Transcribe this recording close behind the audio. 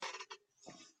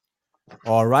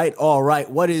All right, all right.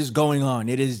 What is going on?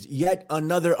 It is yet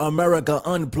another America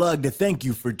Unplugged. Thank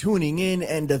you for tuning in.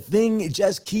 And the thing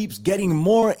just keeps getting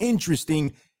more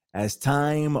interesting as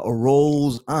time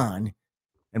rolls on.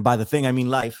 And by the thing, I mean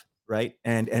life, right?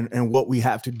 And what we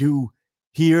have to do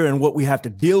here and what we have to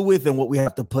deal with and what we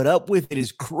have to put up with. It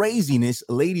is craziness.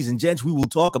 Ladies and gents, we will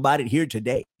talk about it here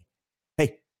today.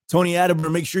 Hey, Tony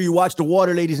Atterburn, make sure you watch the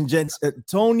water, ladies and gents.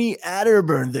 Tony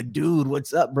Atterburn, the dude.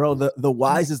 What's up, bro? The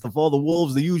wisest of all the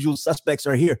wolves, the usual suspects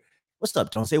are here. What's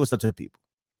up, Tony? Say what's up to the people.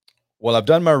 Well, I've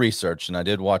done my research and I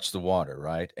did watch the water,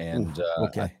 right? And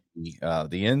okay.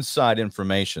 The inside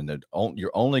information that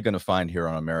you're only going to find here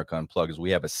on America Unplugged is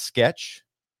we have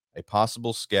a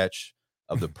possible sketch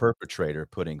of the perpetrator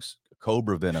putting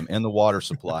cobra venom in the water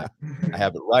supply. I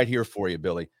have it right here for you,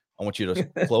 Billy. I want you to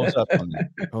close up on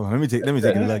that. Oh, let me take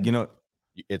a look. You know,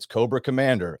 it's Cobra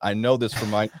Commander. I know this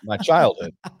from my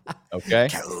childhood. Okay,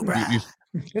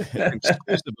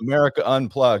 exclusive America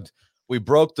Unplugged. We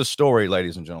broke the story,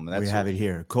 ladies and gentlemen. We have it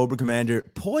here. Cobra Commander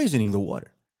poisoning the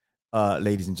water.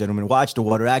 Ladies and gentlemen, watch the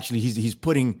water. Actually, he's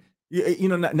putting.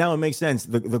 Now it makes sense.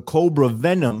 The cobra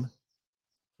venom,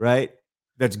 right?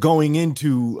 That's going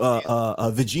into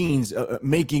the genes,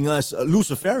 making us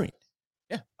Luciferian.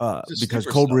 Yeah, because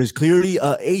Cobra is clearly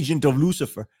an agent of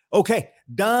Lucifer. Okay,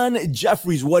 Don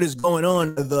Jeffries, what is going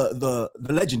on? The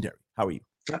legendary. How are you?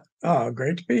 Oh,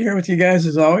 great to be here with you guys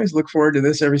as always. Look forward to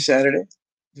this every Saturday.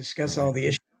 Discuss all the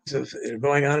issues of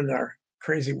going on in our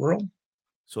crazy world.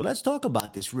 So let's talk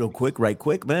about this right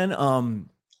quick, man.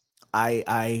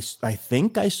 I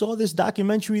think I saw this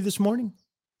documentary this morning.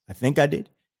 I think I did.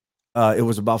 It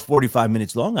was about 45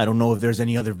 minutes long. I don't know if there's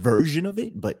any other version of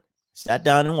it, but sat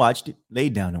down and watched it,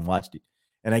 laid down and watched it.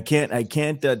 And I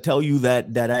can't tell you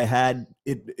that I had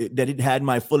that it had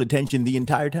my full attention the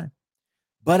entire time.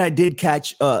 But I did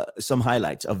catch some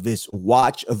highlights of this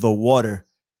Watch the Water,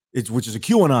 which is a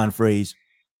QAnon phrase,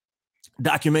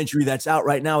 documentary that's out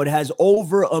right now. It has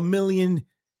over 1 million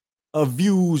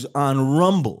views on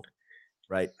Rumble,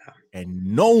 right? And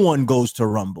no one goes to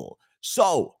Rumble.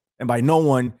 So, and by no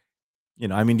one,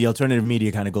 I mean, the alternative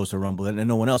media kind of goes to Rumble and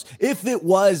no one else. If it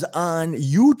was on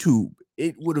YouTube,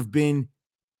 it would have been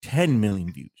 10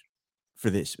 million views for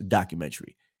this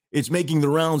documentary. It's making the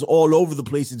rounds all over the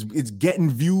place. It's getting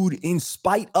viewed in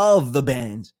spite of the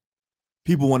bans.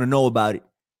 People want to know about it.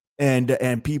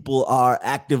 And people are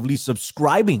actively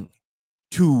subscribing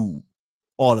to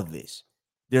all of this.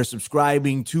 They're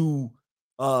subscribing to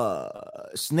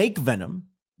snake venom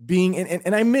being,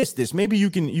 and I missed this. Maybe you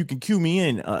can cue me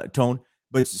in, Tone.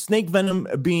 But snake venom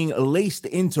being laced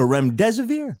into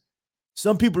remdesivir.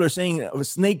 Some people are saying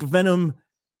snake venom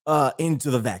into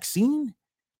the vaccine.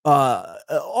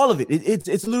 All of it. It's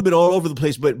a little bit all over the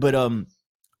place. But from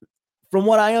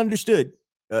what I understood,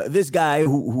 this guy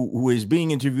who is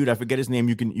being interviewed, I forget his name.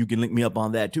 You can link me up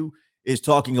on that too. Is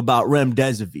talking about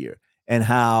remdesivir and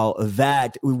how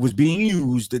that was being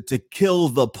used to kill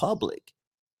the public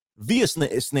via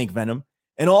snake venom.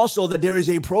 And also that there is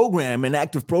an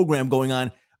active program going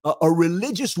on, a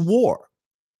religious war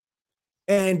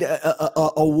and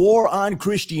a war on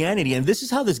Christianity. And this is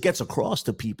how this gets across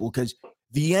to people, because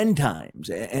the end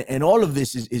times and all of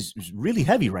this is really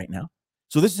heavy right now.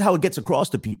 So this is how it gets across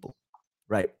to people,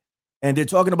 right? And they're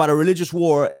talking about a religious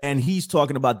war, and he's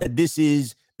talking about that this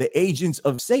is the agents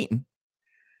of Satan,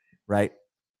 right,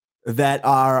 that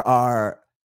are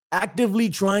actively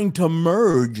trying to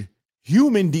merge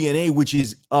human DNA, which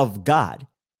is of God,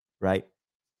 right?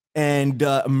 And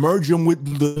merge them with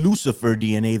the Lucifer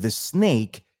DNA, the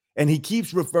snake. And he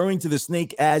keeps referring to the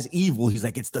snake as evil. He's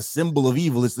like, it's the symbol of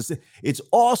evil. It's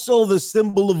also the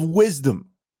symbol of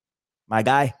wisdom, my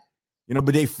guy.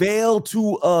 But they fail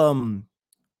to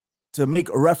make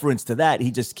a reference to that.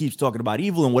 He just keeps talking about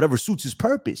evil and whatever suits his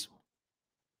purpose.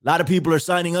 A lot of people are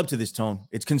signing up to this, Tone.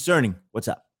 It's concerning. What's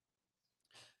up?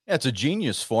 Yeah, it's a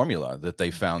genius formula that they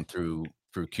found through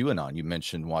QAnon. You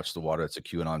mentioned Watch the Water. It's a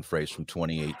QAnon phrase from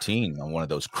 2018 on one of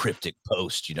those cryptic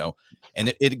posts,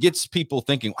 and it gets people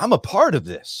thinking, I'm a part of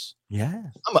this. Yeah,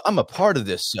 I'm a part of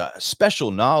this special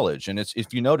knowledge. And it's,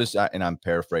 if you notice, and I'm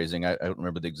paraphrasing, I don't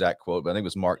remember the exact quote, but I think it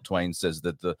was Mark Twain says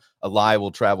that a lie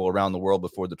will travel around the world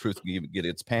before the truth can even get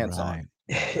its pants on.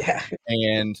 Yeah.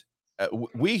 And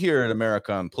we here at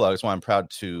America Unplugged, that's why I'm proud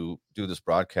to do this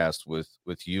broadcast with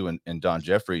you and Don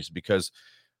Jeffries, because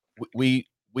we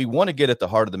want to get at the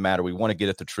heart of the matter. We want to get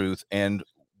at the truth. And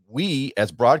we,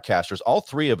 as broadcasters, all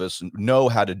three of us know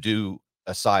how to do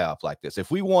a psyop like this. If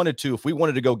we wanted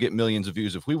to go get millions of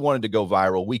views, if we wanted to go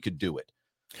viral, we could do it.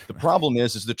 The problem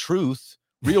is the truth,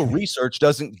 real research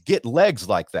doesn't get legs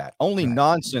like that. Only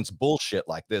nonsense bullshit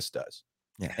like this does.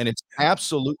 Yeah. And it's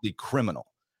absolutely criminal.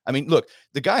 I mean, look,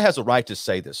 the guy has a right to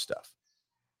say this stuff.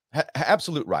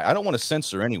 Absolute right. I don't want to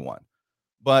censor anyone,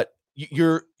 but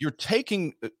you're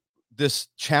taking this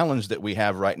challenge that we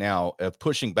have right now of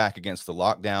pushing back against the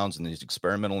lockdowns and these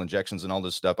experimental injections and all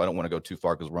this stuff. I don't want to go too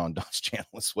far because we're on Don's channel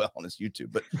as well on his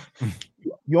YouTube, but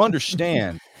you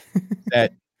understand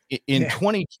that in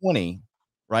 2020,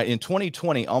 right? In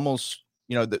 2020, almost,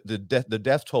 the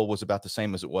death toll was about the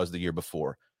same as it was the year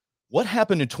before. What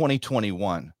happened in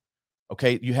 2021?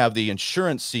 Okay, you have the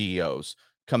insurance CEOs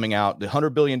coming out, the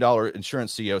 $100 billion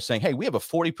insurance CEO saying, hey, we have a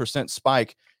 40%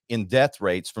 spike in death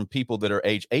rates from people that are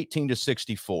age 18 to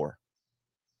 64.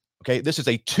 Okay, this is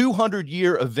a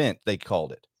 200-year event, they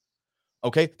called it.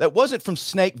 Okay, that wasn't from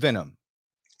snake venom.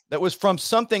 That was from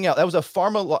something else. That was a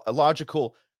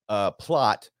pharmacological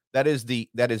plot. That is the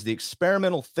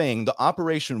experimental thing, the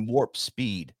Operation Warp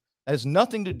Speed. That has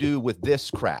nothing to do with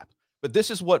this crap. But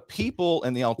this is what people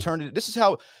and the alternative, this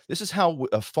is how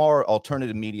far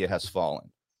alternative media has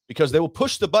fallen, because they will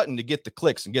push the button to get the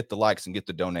clicks and get the likes and get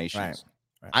the donations.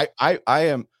 Right.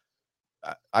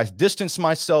 I distance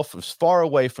myself as far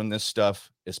away from this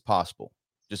stuff as possible.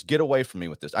 Just get away from me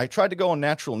with this. I tried to go on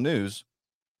Natural News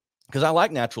because I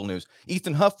like Natural News.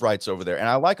 Ethan Huff writes over there, and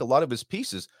I like a lot of his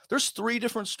pieces. There's 3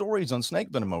 different stories on snake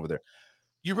venom over there.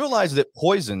 You realize that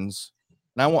poisons,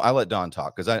 and I'll let Don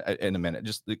talk because in a minute,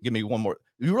 just give me one more.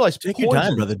 You realize take your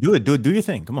time, brother. Do it. Do your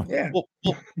thing. Come on. Yeah.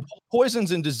 Well,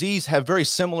 poisons and disease have very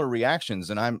similar reactions.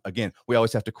 And we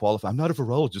always have to qualify. I'm not a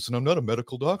virologist and I'm not a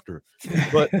medical doctor,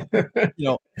 but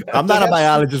I'm not a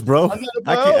biologist, bro.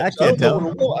 I can't tell.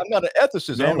 I'm not an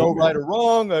ethicist. I don't know right or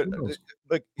wrong.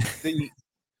 But the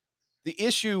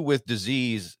issue with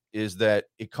disease is that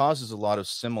it causes a lot of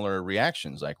similar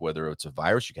reactions, like whether it's a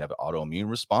virus, you can have an autoimmune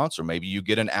response, or maybe you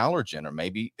get an allergen, or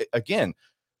maybe, again,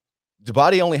 the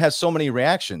body only has so many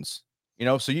reactions,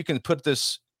 so you can put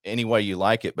this any way you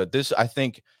like it. But this, I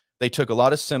think they took a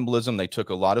lot of symbolism. They took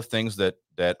a lot of things that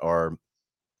are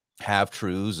have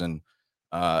truths, and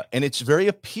it's very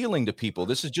appealing to people.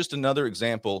 This is just another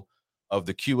example of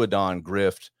the QAnon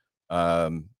grift.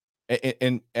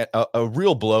 And a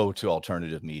real blow to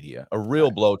alternative media, a real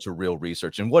blow to real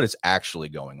research and what is actually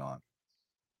going on.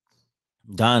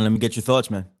 Don, let me get your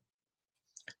thoughts, man.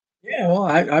 Yeah, well,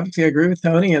 I obviously agree with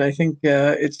Tony, and I think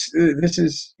this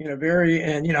is very,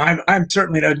 and I'm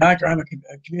certainly no doctor. I'm a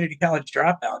community college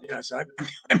dropout, so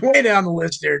I'm way down the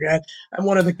list there, guy. I'm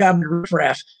one of the common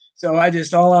riffraff. So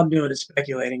all I'm doing is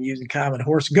speculating using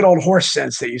good old horse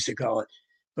sense, they used to call it.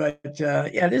 But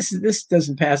this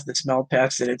doesn't pass the smell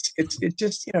test, and it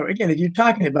just again, if you're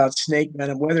talking about snake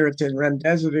venom, whether it's in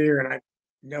remdesivir, and I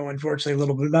know unfortunately a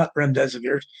little bit about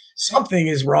remdesivir, something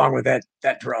is wrong with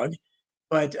that drug.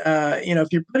 But if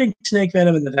you're putting snake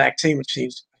venom in the vaccine, which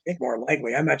seems I think more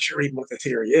likely, I'm not sure even what the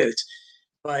theory is,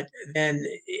 but then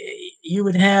you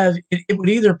would have it would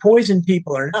either poison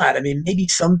people or not. I mean, maybe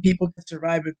some people could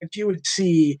survive it, but you would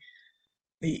see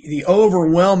the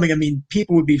overwhelming, I mean,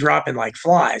 people would be dropping like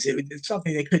flies. It's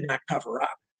something they could not cover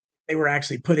up. They were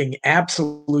actually putting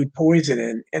absolute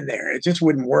poison in there. It just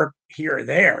wouldn't work here or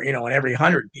there, in every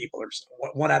 100 people or so,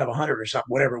 1 out of 100 or something,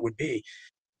 whatever it would be.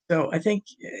 So I think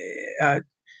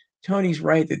Tony's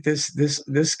right that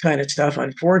this kind of stuff,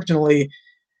 unfortunately,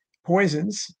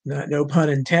 poisons, no pun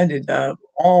intended,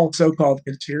 all so-called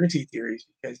conspiracy theories,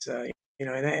 because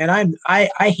and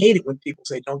I hate it when people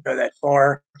say don't go that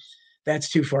far.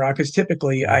 That's too far out, because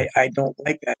typically I don't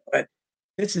like that. But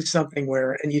this is something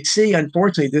where, and you see,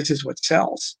 unfortunately, this is what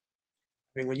sells.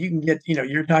 I mean, when you can get,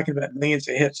 you're talking about millions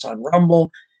of hits on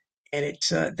Rumble, and it's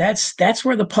that's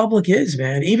where the public is,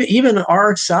 man. Even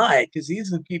our side, because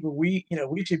these are the people we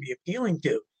should be appealing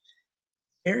to.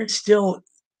 They're still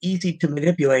easy to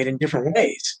manipulate in different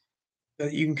ways. So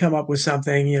you can come up with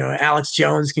something. Alex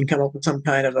Jones can come up with some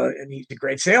kind of and he's a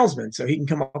great salesman, so he can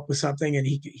come up with something, and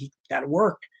he got to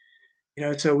work.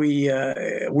 So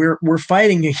we're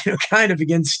fighting, kind of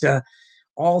against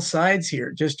all sides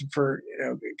here, just for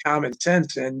common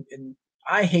sense. And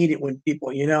I hate it when people,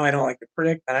 I don't like to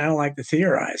predict and I don't like to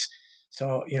theorize.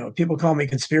 So people call me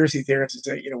conspiracy theorist and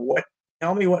say,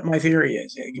 tell me what my theory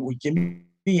is. Give me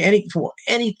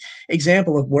any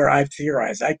example of where I've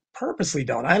theorized. I purposely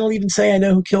don't. I don't even say I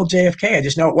know who killed JFK. I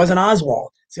just know it wasn't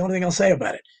Oswald. It's the only thing I'll say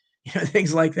about it.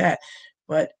 Things like that.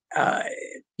 But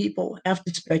people have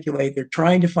to speculate. They're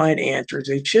trying to find answers.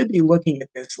 They should be looking at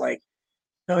this like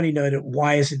Tony noted.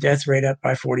 Why is the death rate up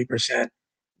by 40%?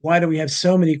 Why do we have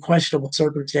so many questionable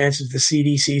circumstances, the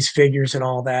CDC's figures and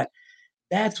all that?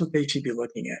 That's what they should be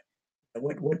looking at.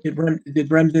 What did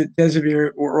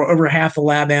remdesivir, or over half the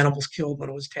lab animals killed when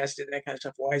it was tested, that kind of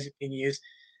stuff? Why is it being used?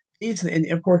 and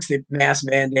of course the mass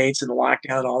mandates and the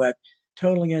lockdown and all that,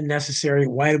 totally unnecessary.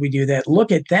 Why do we do that?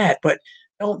 Look at that, but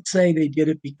don't say they did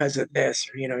it because of this.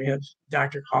 Or, you have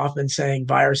Dr. Kaufman saying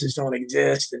viruses don't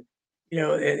exist, and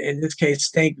in this case,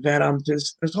 snake venom.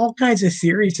 There's all kinds of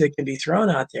theories that can be thrown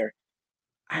out there.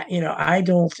 I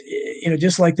don't,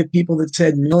 just like the people that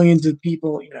said millions of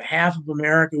people, half of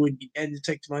America would be dead in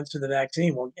 6 months from the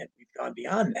vaccine. Well, again, we've gone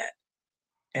beyond that.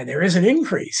 And there is an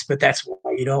increase, but that's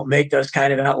why you don't make those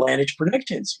kind of outlandish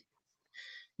predictions.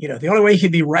 The only way you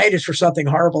can be right is for something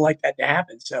horrible like that to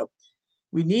happen. So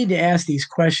we need to ask these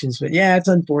questions. But yeah, it's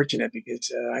unfortunate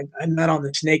because I'm not on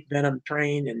the snake venom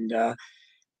train, and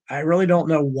I really don't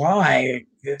know why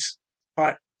this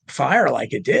caught fire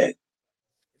like it did.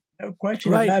 No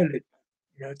question about it.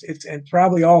 It's and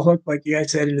probably all hooked, like you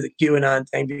guys said, into the QAnon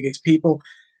thing because people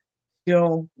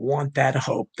still want that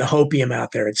hope, the hopium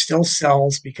out there. It still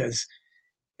sells because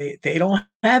they don't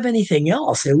have anything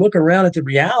else. They look around at the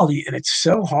reality and it's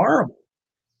so horrible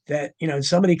that,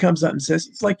 somebody comes up and says,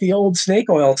 it's like the old snake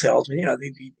oil salesman,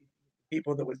 the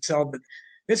people that would sell, but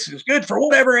this is good for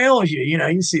whatever ails you.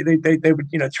 You see, they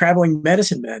would, traveling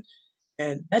medicine men.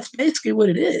 And that's basically what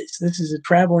it is. This is a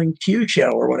traveling Q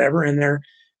show or whatever, and they're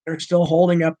still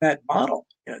holding up that bottle.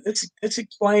 This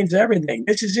explains everything.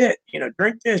 This is it.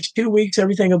 Drink this. 2 weeks,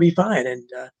 everything will be fine. And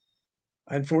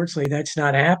unfortunately, that's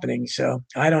not happening. So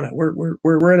I don't know.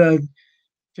 We're at an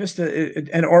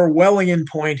Orwellian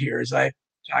point here, as I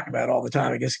talk about all the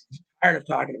time. I guess I'm tired of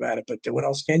talking about it, but what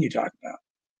else can you talk about?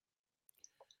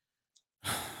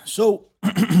 So.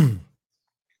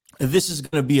 This is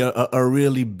going to be a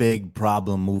really big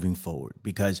problem moving forward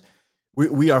because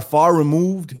we are far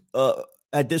removed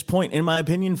at this point, in my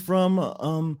opinion, from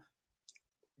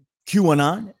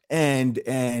QAnon and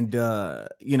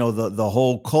the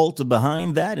whole cult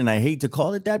behind that. And I hate to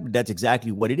call it that, but that's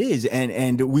exactly what it is.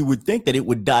 And we would think that it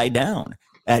would die down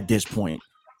at this point,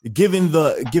 given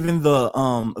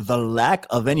the lack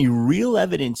of any real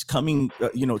evidence coming,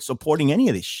 supporting any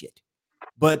of this shit.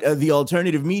 But the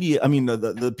alternative media, I mean,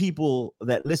 the people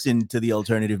that listen to the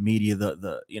alternative media,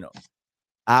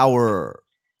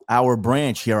 our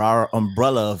branch here, our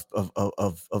umbrella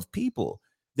of people,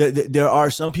 there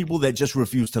are some people that just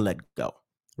refuse to let go,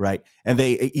 right? And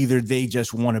they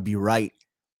just want to be right,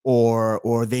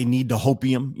 or they need the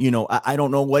hopium. I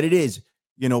don't know what it is,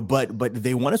 but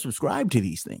they want to subscribe to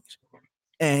these things.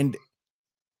 And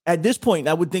at this point,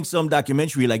 I would think some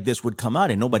documentary like this would come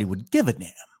out and nobody would give a damn.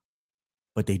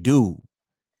 But they do.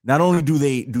 Not only do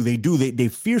they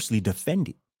fiercely defend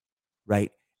it, right?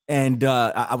 And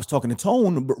I was talking to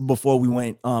Tone before we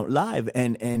went live,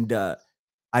 and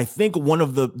I think one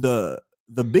of the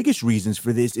biggest reasons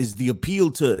for this is the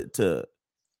appeal to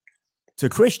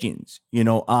Christians,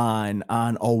 on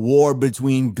a war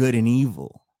between good and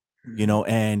evil,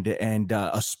 and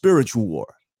a spiritual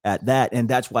war at that, and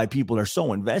that's why people are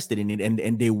so invested in it,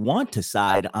 and they want to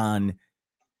side on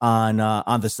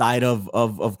the side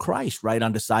of Christ, right?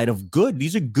 On the side of good.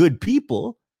 These are good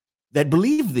people that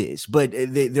believe this, but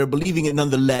they're believing it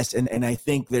nonetheless. And I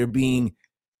think they're being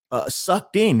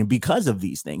sucked in because of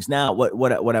these things. Now,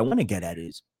 what I want to get at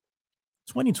is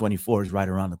 2024 is right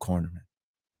around the corner, man.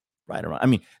 Right around. I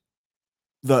mean,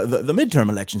 the midterm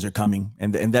elections are coming,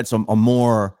 and that's a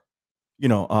more,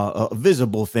 a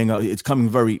visible thing. It's coming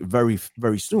very, very,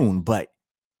 very soon, but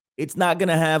it's not going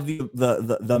to have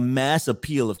the mass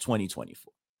appeal of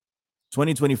 2024.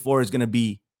 2024 is going to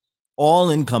be all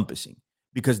encompassing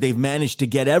because they've managed to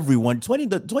get everyone.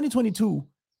 The 2022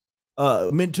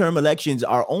 midterm elections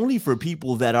are only for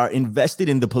people that are invested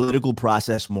in the political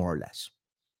process, more or less.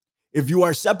 If you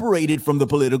are separated from the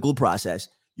political process,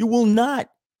 you will not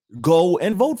go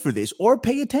and vote for this or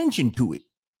pay attention to it,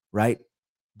 right?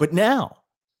 But now,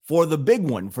 for the big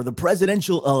one, for the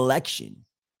presidential election,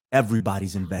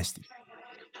 everybody's invested.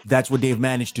 That's what they've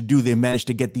managed to do. They've managed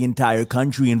to get the entire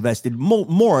country invested,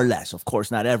 more or less. Of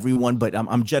course, not everyone, but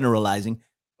I'm generalizing.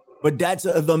 But that's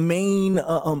the main.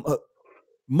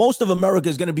 Most of America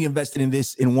is going to be invested in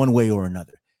this in one way or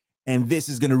another, and this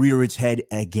is going to rear its head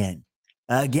again,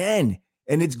 and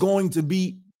it's going to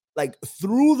be like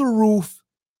through the roof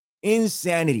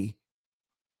insanity.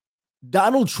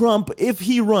 Donald Trump, if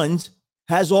he runs,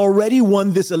 has already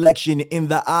won this election in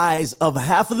the eyes of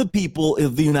half of the people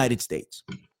of the United States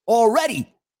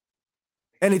already.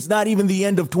 And it's not even the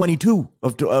end of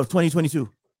 2022.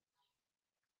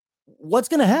 What's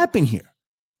going to happen here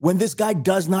when this guy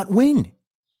does not win?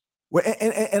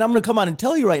 And I'm going to come out and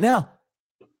tell you right now,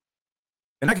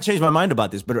 and I can change my mind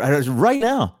about this, but right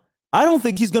now, I don't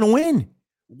think he's going to win.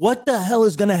 What the hell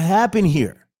is going to happen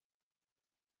here?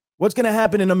 What's going to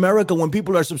happen in America when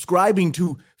people are subscribing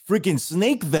to freaking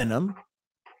snake venom,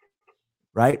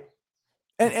 right?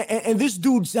 And this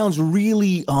dude sounds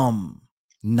really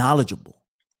knowledgeable.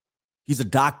 He's a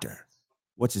doctor.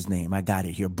 What's his name? I got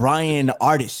it here. Brian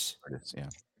Ardis. Yeah.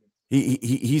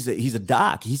 He's a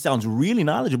doc. He sounds really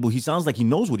knowledgeable. He sounds like he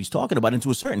knows what he's talking about, and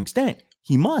to a certain extent,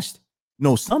 he must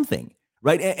know something,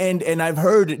 right? And I've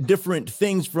heard different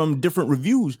things from different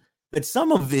reviews that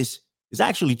some of this is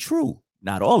actually true.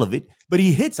 Not all of it, but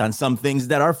he hits on some things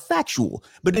that are factual,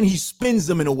 but then he spins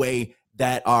them in a way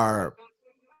that are,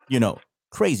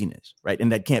 craziness, right?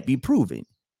 And that can't be proven.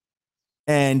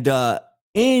 And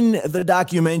in the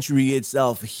documentary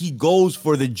itself, he goes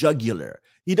for the jugular.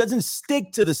 He doesn't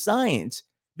stick to the science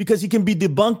because he can be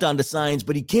debunked on the science,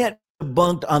 but he can't be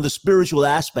debunked on the spiritual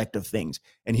aspect of things.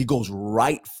 And he goes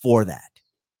right for that.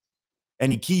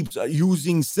 And he keeps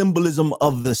using symbolism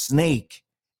of the snake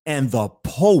and the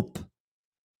Pope.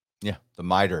 Yeah, the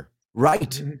mitre.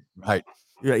 Right. Right.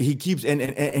 Yeah, he keeps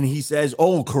and he says,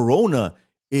 "Oh, Corona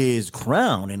is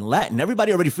crown in Latin."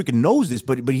 Everybody already freaking knows this,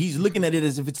 but he's looking at it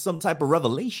as if it's some type of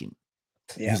revelation.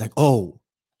 Yeah. He's like, "Oh,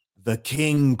 the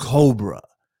King Cobra.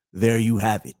 There you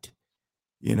have it."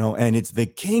 And it's the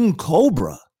King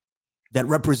Cobra that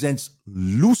represents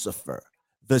Lucifer,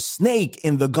 the snake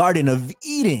in the Garden of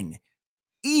Eden,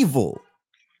 evil.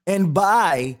 And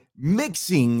by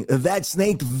mixing that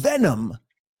snake venom,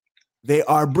 they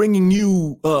are bringing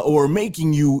you or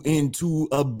making you into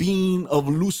a being of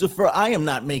Lucifer. I am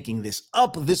not making this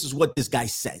up. This is what this guy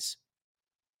says.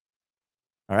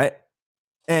 All right.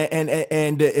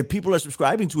 And if people are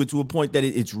subscribing to it to a point that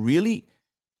it's really,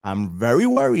 I'm very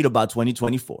worried about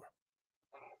 2024.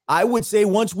 I would say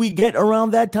once we get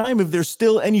around that time, if there's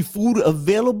still any food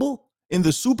available in the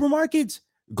supermarkets,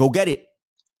 go get it.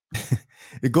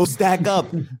 Go stack up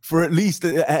for at least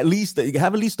have at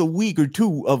least a week or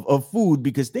two of food,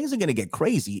 because things are going to get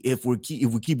crazy if we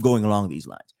keep going along these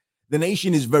lines. The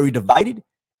nation is very divided,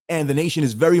 and the nation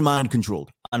is very mind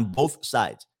controlled on both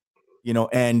sides.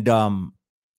 And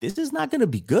this is not going to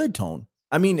be good, Tone.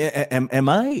 I mean, am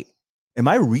I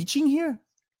reaching here?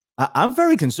 I'm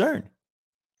very concerned.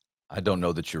 I don't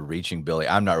know that you're reaching, Billy.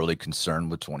 I'm not really concerned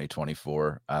with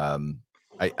 2024.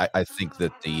 I think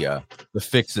that the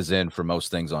fix is in for most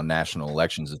things on national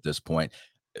elections at this point.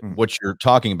 What you're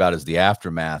talking about is the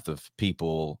aftermath of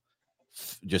people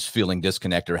just feeling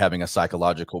disconnected or having a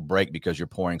psychological break because you're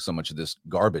pouring so much of this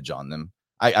garbage on them.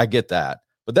 I get that,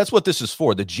 but that's what this is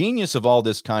for. The genius of all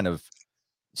this kind of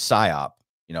psyop,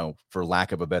 for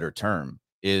lack of a better term,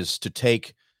 is to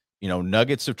take,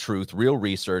 nuggets of truth, real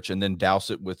research, and then douse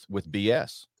it with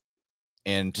BS.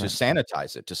 And to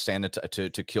sanitize it,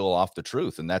 to kill off the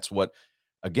truth. And that's what,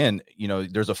 again,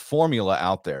 there's a formula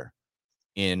out there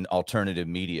in alternative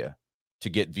media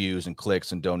to get views and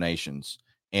clicks and donations.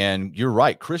 And you're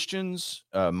right. Christians,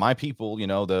 my people,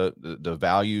 the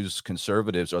values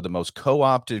conservatives are the most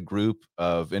co-opted group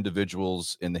of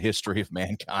individuals in the history of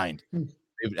mankind.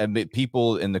 And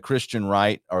people in the Christian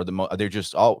right are they're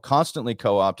just all constantly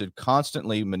co-opted,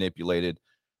 constantly manipulated.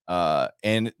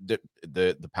 And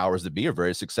the powers that be are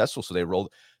very successful. So they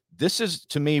roll. This is,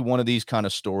 to me, one of these kind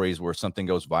of stories where something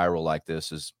goes viral like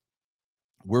this is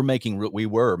we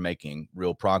were making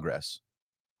real progress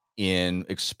in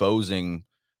exposing,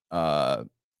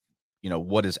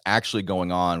 what is actually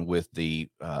going on with the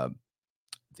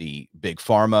big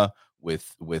pharma,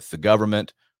 with the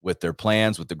government, with their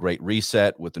plans, with the Great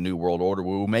Reset, with the New World Order.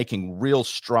 We were making real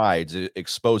strides,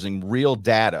 exposing real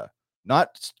data.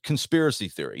 Not conspiracy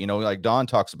theory, like Don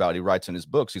talks about. He writes in his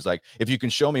books. He's like, if you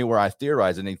can show me where I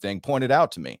theorize anything, point it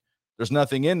out to me. There's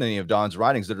nothing in any of Don's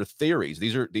writings that are theories.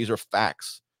 These are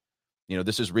facts.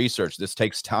 This is research. This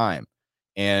takes time.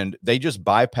 And they just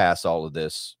bypass all of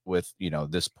this with,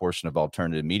 this portion of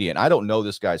alternative media. And I don't know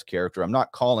this guy's character. I'm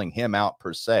not calling him out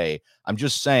per se. I'm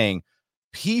just saying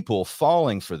people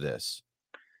falling for this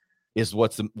is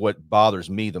what bothers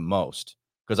me the most,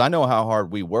 because I know how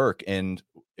hard we work. And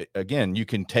again, you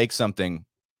can take something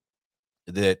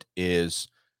that has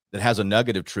a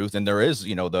nugget of truth, and there is,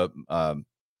 the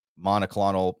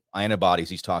monoclonal antibodies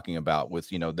he's talking about with,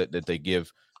 that they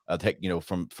give,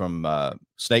 from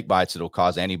snake bites that'll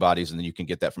cause antibodies, and then you can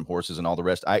get that from horses and all the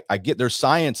rest. I get there's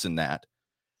science in that.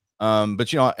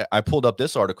 But I pulled up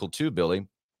this article too, Billy.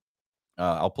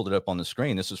 I'll pull it up on the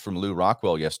screen. This is from Lou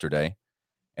Rockwell yesterday,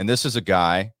 and this is a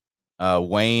guy,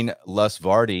 Wayne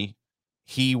Lusvardi.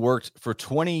 He worked for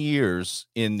 20 years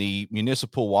in the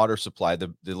municipal water supply,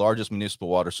 the largest municipal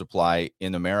water supply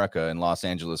in America in Los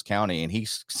Angeles County. And he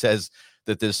says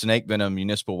that this snake venom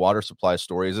municipal water supply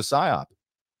story is a psyop.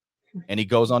 And he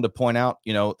goes on to point out,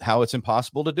 how it's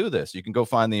impossible to do this. You can go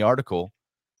find the article.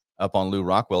 up on Lou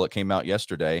Rockwell. It came out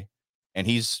yesterday, and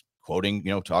he's quoting,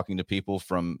 talking to people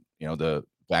from, the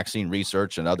vaccine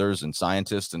research and others and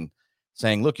scientists, and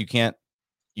saying, look, you can't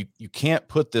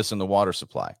put this in the water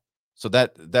supply. So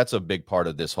that's a big part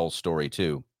of this whole story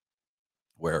too,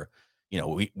 where,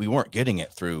 we weren't getting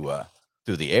it through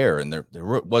the air, and there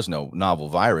was no novel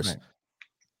virus. Right.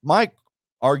 My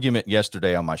argument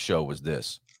yesterday on my show was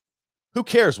this: who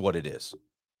cares what it is?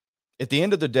 At the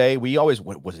end of the day, we always,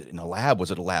 was it in a lab?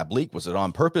 Was it a lab leak? Was it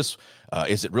on purpose?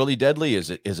 Is it really deadly? Is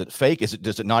it fake?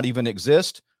 Does it not even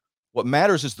exist? What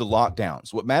matters is the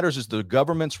lockdowns. What matters is the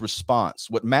government's response.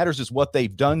 What matters is what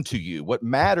they've done to you. What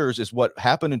matters is what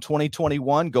happened in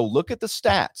 2021. Go look at the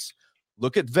stats.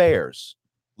 Look at VAERS.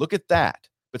 Look at that.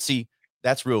 But see,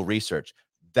 that's real research.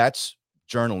 That's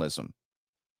journalism,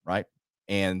 right?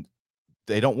 And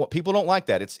people don't like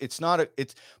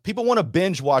that. People want to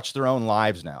binge watch their own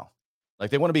lives now. Like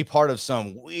they want to be part of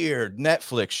some weird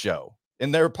Netflix show,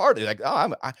 and they're part of it. Like,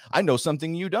 oh, I know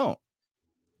something you don't.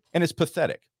 And it's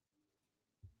pathetic.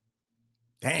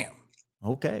 Damn.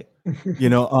 Okay.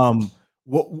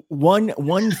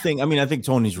 One thing, I mean, I think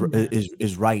Tony's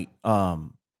is right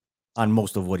on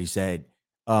most of what he said.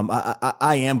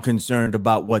 I am concerned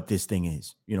about what this thing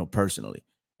is, personally.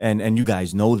 And you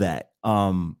guys know that.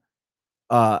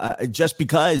 Just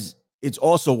because it's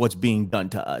also what's being done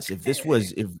to us. If this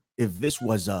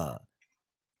was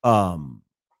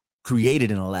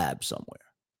created in a lab somewhere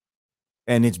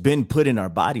and it's been put in our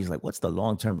bodies, like, what's the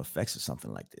long-term effects of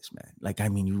something like this, man? Like, I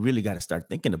mean, you really got to start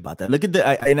thinking about that. Look at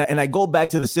I go back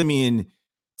to the simian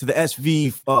virus.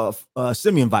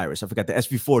 I forgot the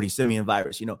SV40 simian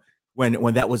virus,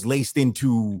 when that was laced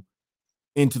into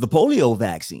the polio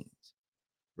vaccines,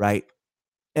 right?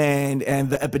 And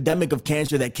the epidemic of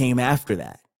cancer that came after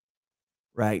that,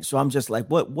 right? So I'm just like,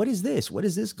 what is this? What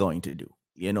is this going to do?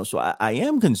 So I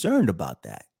am concerned about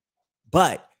that.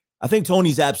 But I think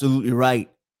Tony's absolutely right,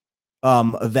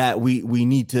 that we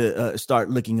need to start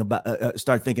thinking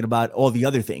about all the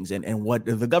other things and what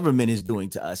the government is doing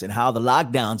to us and how the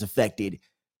lockdowns affected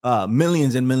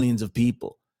millions and millions of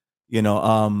people,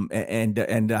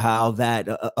 and how that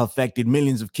affected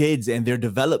millions of kids and their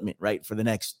development, right? For the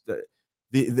next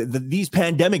these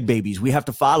pandemic babies, we have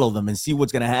to follow them and see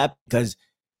what's going to happen, because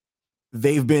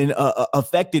they've been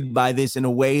affected by this in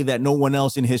a way that no one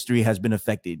else in history has been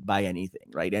affected by anything,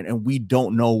 right? And we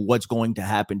don't know what's going to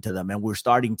happen to them. And we're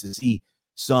starting to see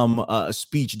some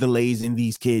speech delays in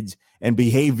these kids and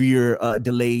behavior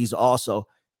delays also,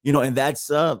 and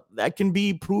that can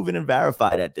be proven and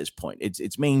verified at this point.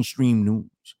 It's mainstream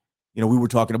news. We were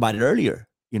talking about it earlier,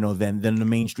 than the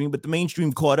mainstream, but the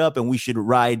mainstream caught up, and we should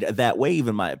ride that wave,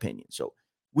 in my opinion. So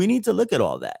we need to look at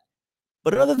all that.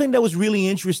 But another thing that was really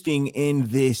interesting in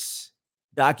this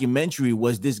documentary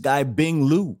was this guy, Bing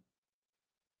Liu,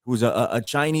 who's a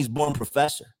Chinese-born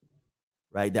professor,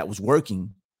 right, that was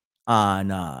working on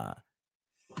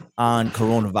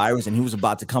coronavirus, and he was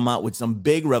about to come out with some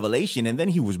big revelation, and then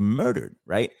he was murdered,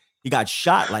 right? He got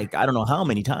shot like I don't know how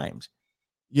many times,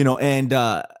 and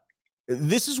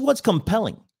this is what's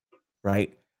compelling,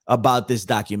 right, about this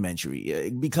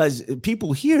documentary, because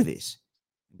people hear this,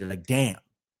 they're like, damn.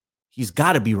 He's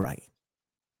got to be right?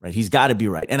 He's got to be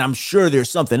right. And I'm sure there's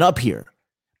something up here,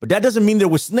 but that doesn't mean there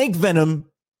was snake venom,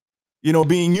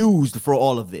 being used for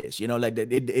all of this, like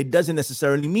it doesn't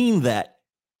necessarily mean that.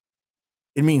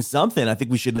 It means something. I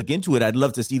think we should look into it. I'd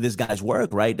love to see this guy's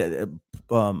work, right?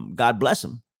 God bless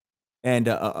him. And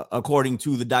according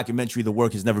to the documentary, the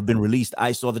work has never been released.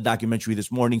 I saw the documentary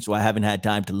this morning, so I haven't had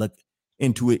time to look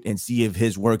into it and see if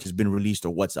his work has been released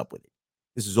or what's up with it.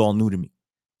 This is all new to me.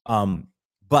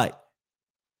 But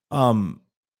I'm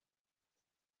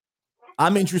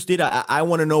interested. I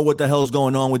want to know what the hell is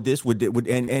going on with this.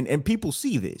 And people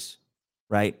see this,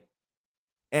 right?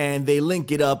 And they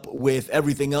link it up with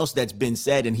everything else that's been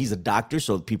said. And he's a doctor,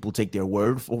 so people take their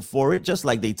word for it, just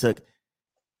like they took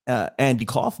Andy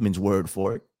Kaufman's word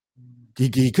for it.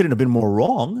 He couldn't have been more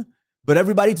wrong, but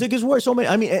everybody took his word. So many.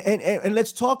 I mean, and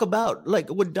let's talk about like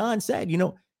what Don said.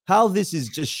 How this is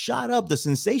just shot up, the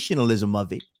sensationalism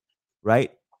of it,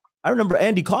 right? I remember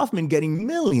Andy Kaufman getting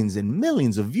millions and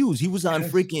millions of views. He was on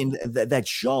freaking that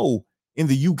show in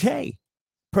the UK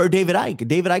per David Icke.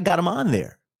 David Icke got him on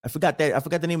there. I forgot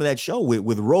the name of that show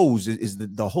with Rose is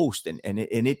the host, and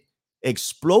it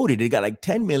exploded. It got like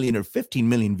 10 million or 15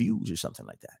 million views or something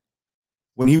like that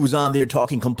when he was on there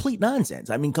talking complete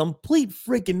nonsense. I mean, complete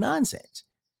freaking nonsense.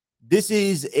 This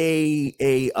is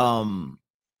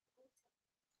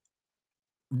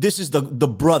this is the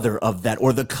brother of that,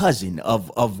 or the cousin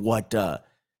of what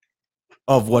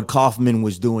Kaufman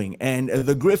was doing, and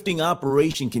the grifting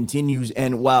operation continues.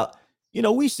 And while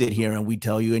we sit here and we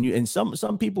tell you, and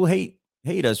some people hate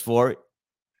us for it,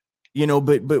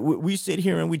 but we sit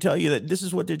here and we tell you that this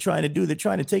is what they're trying to do. They're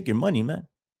trying to take your money, man.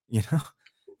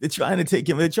 They're trying to take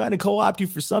him. They're trying to co-opt you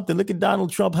for something. Look at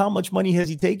Donald Trump. How much money has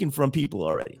he taken from people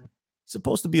already? He's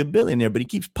supposed to be a billionaire, but he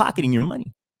keeps pocketing your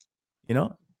money.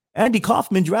 Andy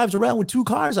Kaufman drives around with 2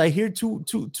 cars. I hear two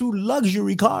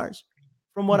luxury cars,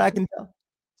 from what I can tell,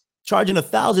 charging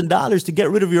 $1,000 to get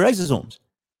rid of your exosomes.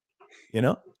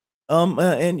 And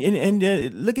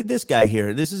look at this guy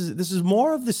here. This is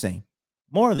more of the same,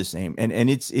 and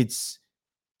it's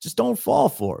just don't fall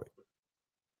for it.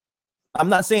 I'm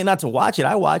not saying not to watch it.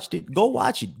 I watched it. Go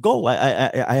watch it. Go.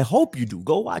 I hope you do.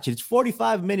 Go watch it. It's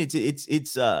 45 minutes.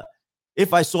 It's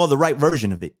if I saw the right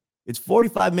version of it, it's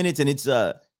 45 minutes and it's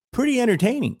pretty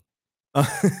entertaining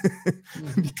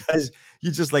because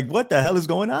you're just like, what the hell is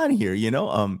going on here?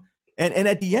 And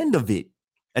at the end of it,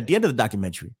 at the end of the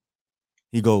documentary,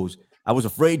 he goes, I was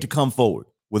afraid to come forward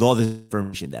with all this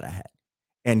information that I had.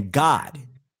 And God,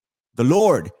 the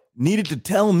Lord, needed to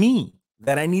tell me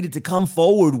that I needed to come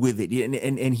forward with it.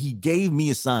 And he gave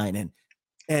me a sign.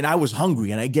 And I was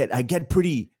hungry. And I get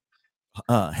pretty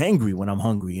hangry when I'm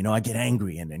hungry. I get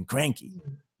angry and cranky.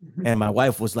 And my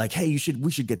wife was like, hey,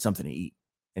 we should get something to eat.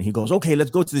 And he goes, okay, let's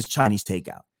go to this Chinese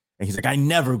takeout. And he's like, I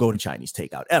never go to Chinese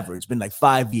takeout ever. It's been like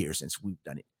 5 years since we've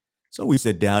done it. So we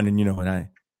sit down and, and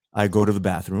I go to the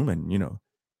bathroom and,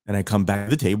 and I come back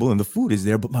to the table and the food is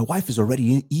there, but my wife is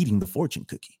already eating the fortune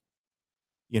cookie,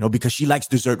 because she likes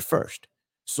dessert first.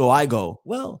 So I go,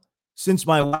 well, since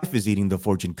my wife is eating the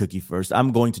fortune cookie first,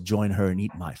 I'm going to join her and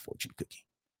eat my fortune cookie.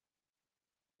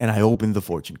 And I open the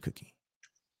fortune cookie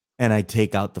and I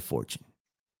take out the fortune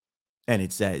and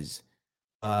it says,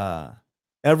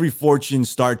 every fortune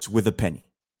starts with a penny.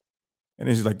 And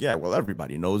he's like, yeah, well,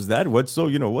 everybody knows that. What's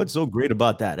so great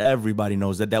about that? Everybody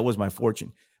knows that. That was my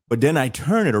fortune. But then I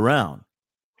turn it around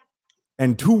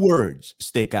and 2 words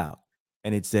stick out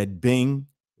and it said, Bing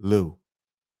Lou.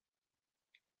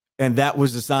 And that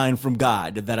was a sign from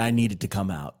God that I needed to come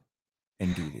out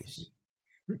and do this.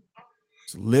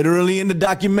 It's literally in the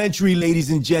documentary,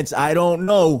 ladies and gents. I don't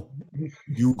know.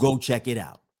 You go check it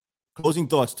out. Closing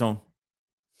thoughts, Tone.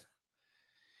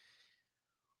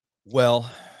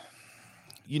 Well,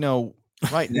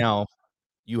 right now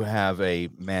you have a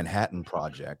Manhattan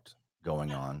Project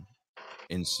going on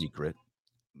in secret.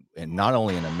 And not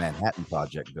only in a Manhattan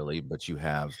Project, Billy, but you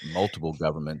have multiple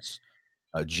governments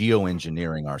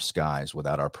geoengineering our skies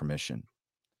without our permission.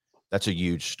 That's a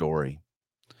huge story.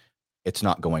 It's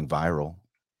not going viral,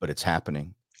 but it's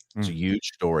happening. It's a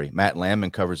huge story. Matt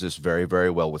Landman covers this very, very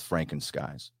well with Franken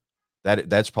Skies.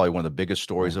 That's probably one of the biggest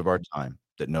stories of our time.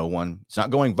 That it's not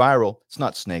going viral. It's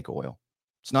not snake oil.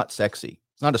 It's not sexy.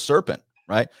 It's not a serpent,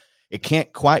 right? It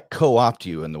can't quite co-opt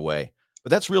you in the way. But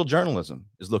that's real journalism,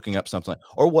 is looking up something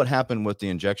or what happened with the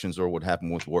injections or what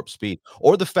happened with warp speed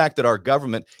or the fact that our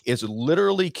government is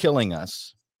literally killing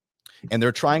us and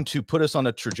they're trying to put us on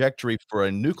a trajectory for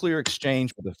a nuclear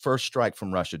exchange with the first strike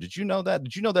from Russia. Did you know that?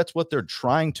 Did you know that's what they're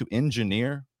trying to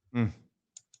engineer?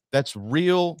 That's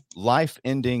real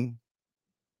life-ending,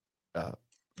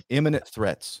 imminent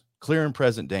threats, clear and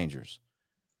present dangers.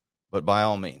 But by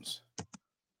all means,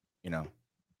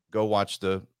 go watch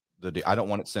the I don't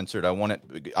want it censored. I want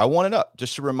it up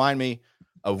just to remind me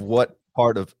of what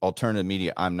part of alternative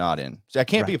media I'm not in. See, I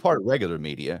can't be a part of regular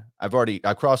media. I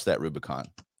crossed that Rubicon,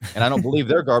 and I don't believe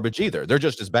they're garbage either. They're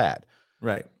just as bad.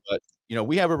 Right. But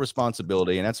we have a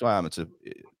responsibility, and that's why it's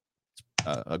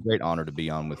a great honor to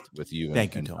be on with you.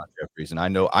 Thank you, and Tom Jeffries. And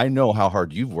I know how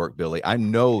hard you've worked, Billy. I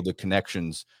know the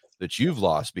connections that you've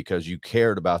lost because you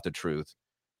cared about the truth.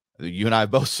 You and I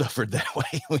both suffered that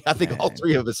way. I think all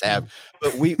 3 of us have.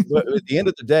 But at the end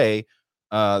of the day,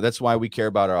 that's why we care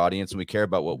about our audience and we care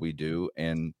about what we do.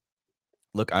 And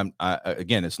look,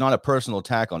 again, it's not a personal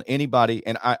attack on anybody.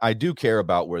 And I do care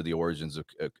about where the origins of,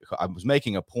 I was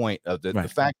making a point of the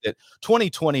fact that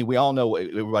 2020, we all know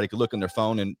everybody could look on their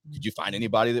phone and did you find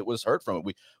anybody that was hurt from it?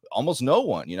 We almost no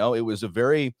one, it was a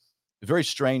very, very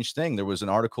strange thing. There was an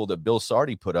article that Bill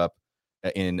Sardi put up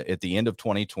at the end of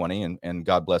 2020, and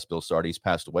God bless Bill Sardi, he's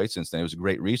passed away since then. He was a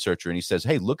great researcher, and he says,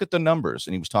 hey, look at the numbers.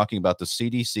 And he was talking about the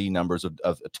CDC numbers of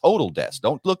total deaths.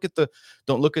 Don't look at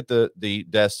the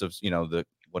deaths of, the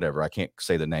whatever. I can't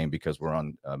say the name because we're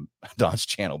on Don's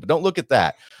channel, but don't look at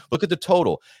that. Look at the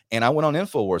total. And I went on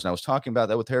InfoWars and I was talking about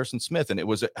that with Harrison Smith, and it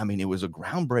was a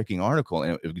groundbreaking article,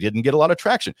 and it didn't get a lot of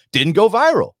traction. Didn't go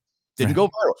viral.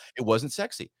 It wasn't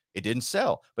sexy. It didn't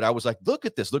sell, but I was like, look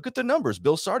at this, look at the numbers.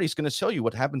 Bill Sardi's going to tell you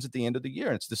what happens at the end of the year.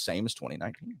 And it's the same as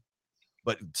 2019,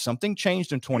 but something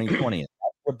changed in 2020. And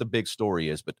that's what the big story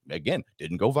is. But again,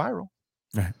 didn't go viral.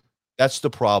 Right. That's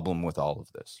the problem with all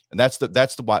of this, and that's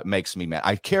the what makes me mad.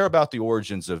 I care about the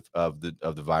origins of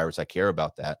the virus. I care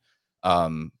about that,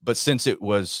 but since it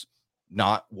was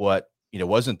not what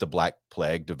wasn't the Black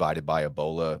Plague divided by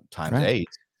Ebola times 8,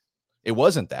 it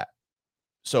wasn't that.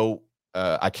 So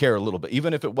I care a little bit,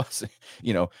 even if it wasn't.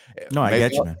 No, I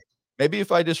get you, man. Maybe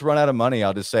if I just run out of money,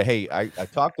 I'll just say, hey, I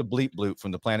talked to Bleep Bloop from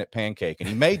the Planet Pancake, and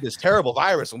he made this terrible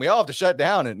virus, and we all have to shut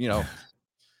down. And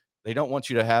they don't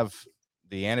want you to have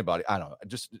the antibody. I don't know.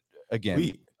 Just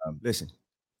again, listen,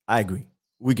 I agree.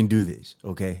 We can do this.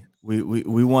 Okay.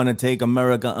 We want to take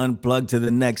America Unplugged to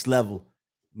the next level.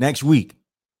 Next week,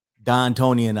 Don,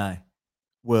 Tony, and I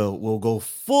will go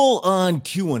full on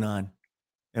QAnon,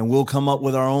 and we'll come up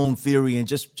with our own theory and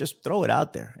just throw it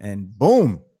out there, and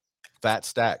boom, fat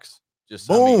stacks. Just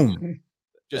boom.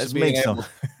 Just make some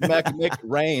make it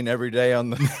rain every day on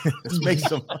the just make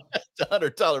some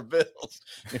 $100 bills.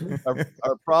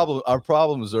 Our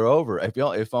problems are over.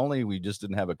 If only we just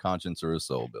didn't have a conscience or a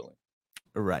soul, Billy.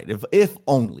 Right. If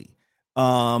only.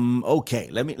 Okay.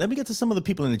 Let me get to some of the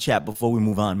people in the chat before we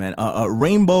move on, man.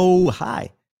 Rainbow High.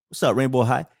 What's up, Rainbow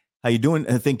High? How you doing?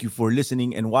 Thank you for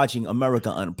listening and watching America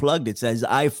Unplugged. It says,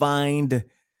 I find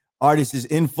artist's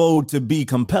info to be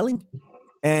compelling,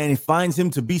 and it finds him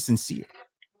to be sincere.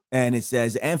 And it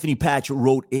says Anthony Patch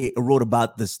wrote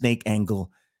about the snake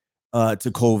angle to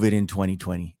COVID in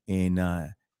 2020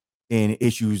 in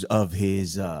issues of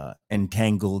his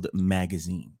Entangled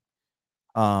magazine.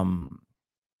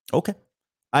 Okay,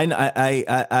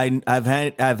 I've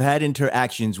had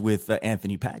interactions with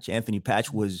Anthony Patch. Anthony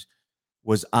Patch was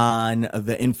on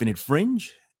the Infinite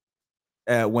Fringe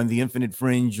when the Infinite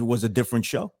Fringe was a different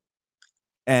show,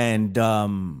 and I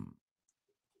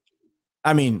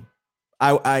mean,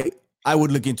 I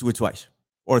would look into it twice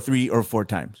or 3 or 4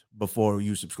 times before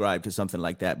you subscribe to something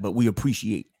like that. But we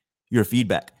appreciate your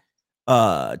feedback.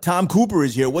 Tom Cooper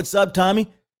is here. What's up,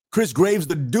 Tommy? Chris Graves,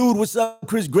 the dude. What's up,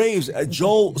 Chris Graves?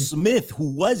 Joel Smith,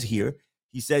 who was here,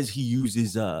 he says he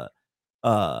uses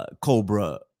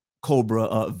cobra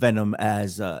venom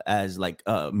as like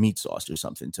meat sauce or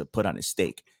something to put on his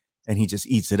steak, and he just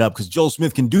eats it up because Joel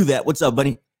Smith can do that. What's up,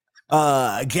 buddy?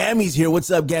 Gammy's here. What's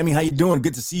up, Gammy? How you doing?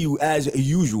 Good to see you as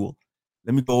usual.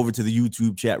 Let me go over to the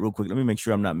YouTube chat real quick. Let me make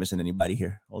sure I'm not missing anybody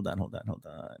here. Hold on.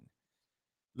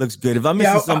 Looks good. If I'm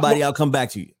missing somebody, I'll come back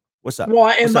to you. What's up? Well,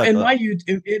 in my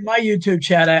YouTube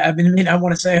chat, I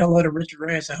want to say hello to Richard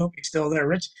Reyes. I hope he's still there.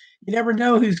 Rich, you never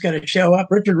know who's going to show up.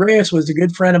 Richard Reyes was a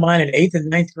good friend of mine in 8th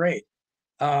and 9th grade.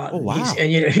 Oh wow!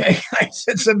 And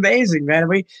it's amazing, man.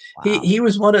 He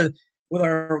was with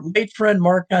our late friend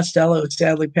Mark Costello, who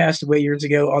sadly passed away years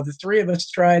ago. The 3 of us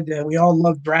tried. We all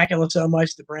loved Dracula so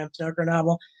much, the Bram Stoker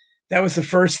novel. That was the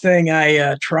first thing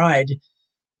I tried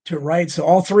to write. So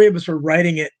all 3 of us were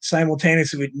writing it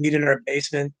simultaneously. We'd meet in our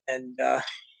basement, and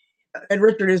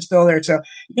Richard is still there. So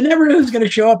you never know who's going to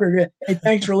show up. Hey,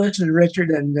 thanks for listening, Richard.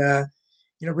 And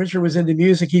Richard was into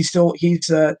music. He's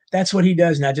that's what he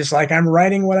does now. Just like I'm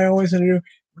writing what I always want to do,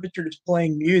 Richard is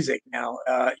playing music now.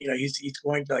 He's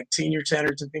going to like senior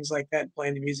centers and things like that and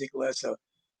playing the music list. So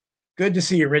good to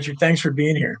see you, Richard. Thanks for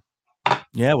being here.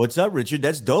 Yeah, what's up, Richard?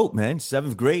 That's dope, man.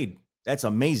 7th grade. That's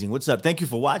amazing. What's up? Thank you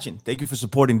for watching. Thank you for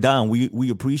supporting Don. We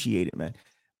appreciate it, man.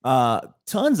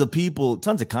 Tons of people,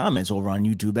 tons of comments over on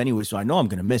YouTube anyway, so I know I'm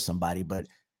gonna miss somebody, but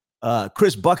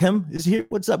Chris Buckham is here.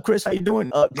 What's up, Chris? How you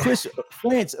doing? Chris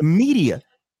France Media.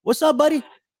 What's up, buddy?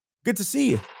 Good to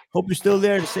see you. Hope you're still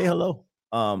there to say hello.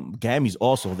 Gammy's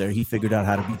also there. He figured out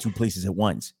how to be 2 places at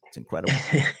once. It's incredible.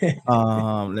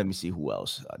 Let me see who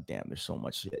else. Damn, there's so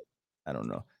much shit. I don't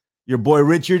know. Your boy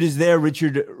Richard is there.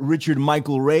 Richard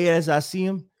Michael Reyes. I see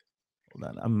him.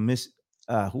 Hold on. I miss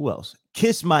who else?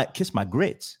 Kiss my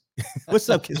grits. What's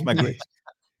up, Kiss My Grits?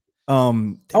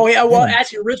 Oh yeah, well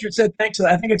actually Richard said thanks.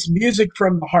 I think it's Music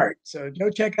from the Heart. So go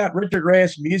check out Richard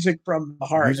Reyes, Music from the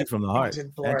Heart. Music from the Heart.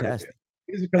 Fantastic.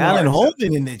 Alan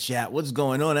Holden in the chat. What's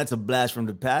going on? That's a blast from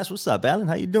the past. What's up, Alan?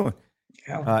 How you doing?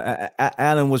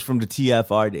 Alan was from the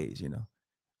TFR days,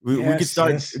 We could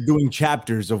start doing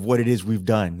chapters of what it is we've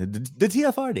done. The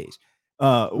TFR days.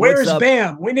 Where's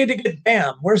Bam? We need to get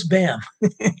Bam. Where's Bam?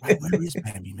 Where is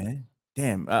Bammy, man?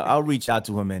 Damn, I'll reach out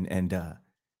to him and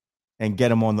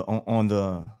get him on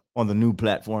the new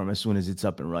platform as soon as it's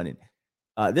up and running.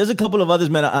 There's a couple of others,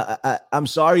 man. I'm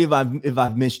sorry if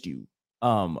I've missed you.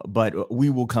 But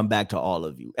we will come back to all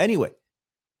of you. Anyway,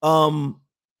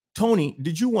 Tony,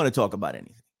 did you want to talk about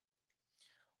anything?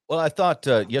 Well, I thought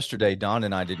yesterday Don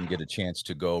and I didn't get a chance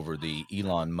to go over the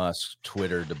Elon Musk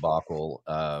Twitter debacle,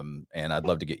 and I'd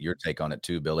love to get your take on it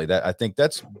too, Billy. I think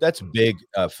that's big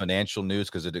financial news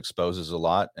because it exposes a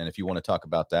lot. And if you want to talk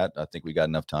about that, I think we got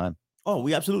enough time. Oh,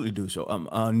 we absolutely do. So,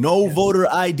 no voter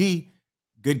ID.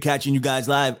 Good catching you guys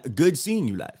live. Good seeing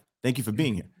you live. Thank you for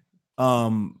being here.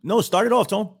 No, start it off,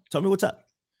 Tom. Tell me what's up.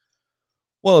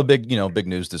 Well, a big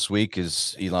news this week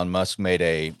is Elon Musk made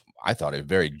I thought, a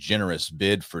very generous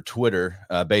bid for Twitter,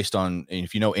 based on,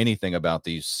 if you know anything about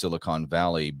these Silicon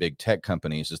Valley big tech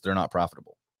companies, is they're not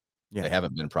profitable. Yeah. They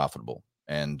haven't been profitable,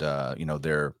 and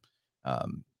they're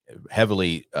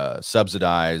heavily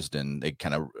subsidized, and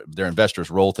their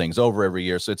investors roll things over every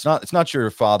year. So it's not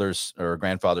your father's or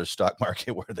grandfather's stock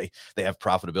market where they have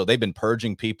profitability. They've been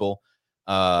purging people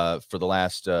for the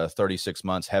last 36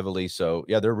 months heavily. So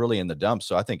yeah, they're really in the dumps.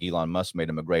 So I think Elon Musk made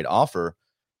him a great offer.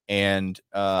 And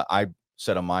I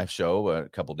said on my show, a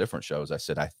couple different shows, I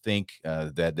said, I think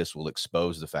that this will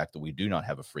expose the fact that we do not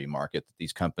have a free market, that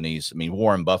these companies,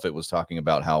 Warren Buffett was talking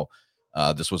about how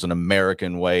this was an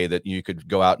American way that you could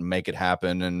go out and make it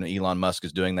happen. And Elon Musk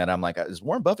is doing that. I'm like, does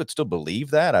Warren Buffett still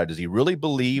believe that? Does he really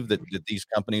believe that these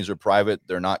companies are private?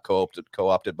 They're not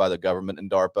co-opted by the government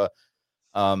and DARPA.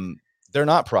 They're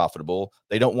not profitable.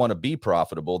 They don't want to be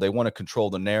profitable. They want to control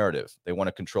the narrative. They want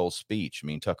to control speech.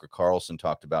 Tucker Carlson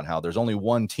talked about how there's only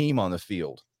one team on the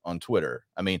field on Twitter.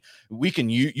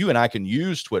 You and I can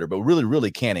use Twitter, but really, really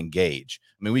can't engage.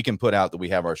 We can put out that we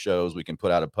have our shows, we can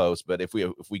put out a post, but if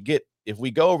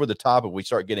we go over the top, if we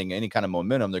start getting any kind of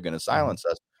momentum, they're going to silence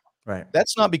us. Right.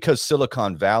 That's not because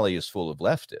Silicon Valley is full of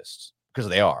leftists, because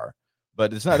they are,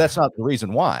 but that's not the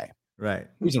reason why. Right.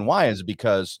 The reason why is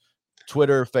because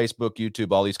Twitter, Facebook,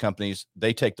 YouTube, all these companies,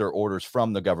 they take their orders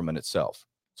from the government itself.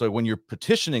 So when you're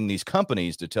petitioning these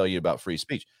companies to tell you about free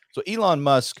speech, so Elon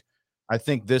Musk, I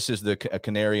think this is a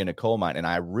canary in a coal mine, and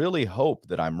I really hope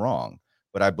that I'm wrong,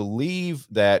 but I believe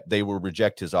that they will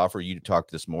reject his offer. You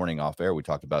talked this morning off air. We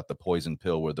talked about the poison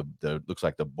pill, where the looks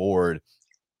like the board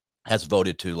has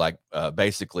voted to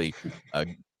basically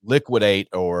liquidate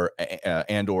or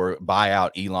buy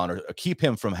out Elon, or keep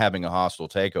him from having a hostile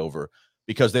takeover,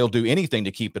 because they'll do anything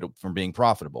to keep it from being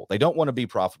profitable. They don't want to be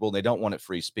profitable. They don't want it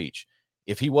free speech.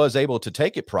 If he was able to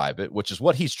take it private, which is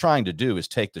what he's trying to do, is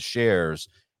take the shares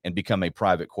and become a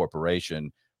private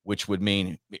corporation, which would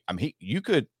mean,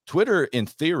 Twitter in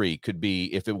theory could be,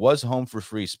 if it was home for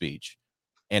free speech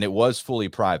and it was fully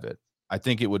private, I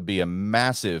think it would be a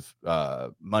massive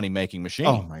money-making machine.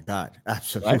 Oh my God,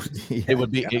 absolutely! Right? Yeah. It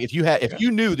would be if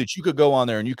you knew that you could go on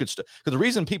there and you could. Because the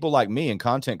reason people like me and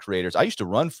content creators, I used to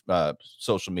run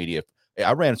social media.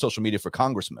 I ran social media for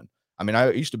congressmen.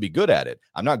 I used to be good at it.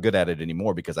 I'm not good at it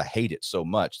anymore because I hate it so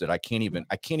much that I can't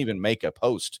even make a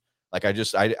post.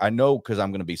 I know, because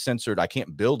I'm going to be censored. I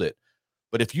can't build it.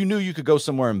 But if you knew you could go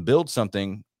somewhere and build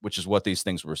something, which is what these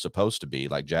things were supposed to be,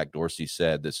 like Jack Dorsey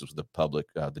said, this was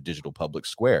the digital public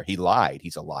square. He lied.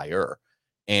 He's a liar.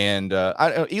 And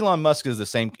Elon Musk is the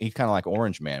same. He's kind of like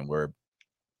Orange Man, where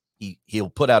he'll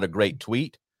put out a great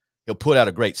tweet, he'll put out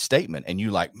a great statement, and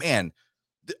you like, man,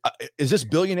 is this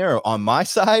billionaire on my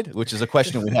side? Which is a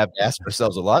question we have to ask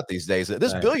ourselves a lot these days.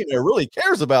 This billionaire really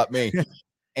cares about me.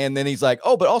 And then he's like,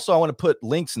 oh, but also I want to put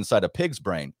links inside a pig's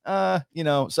brain. So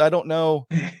I don't know.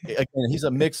 Again, he's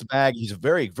a mixed bag. He's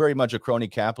very, very much a crony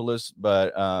capitalist.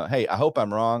 But hey, I hope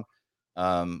I'm wrong.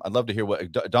 I'd love to hear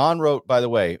what Don wrote. By the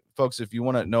way, folks, if you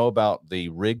want to know about the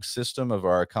rigged system of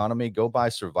our economy, go buy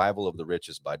Survival of the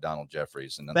Richest by Donald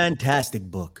Jeffries. And fantastic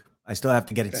book. I still have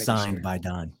to get it signed by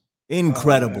Don.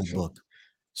 Incredible book.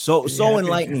 So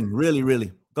enlightening. Really,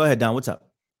 really. Go ahead, Don. What's up?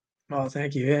 Well,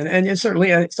 thank you. And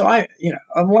certainly, I'm the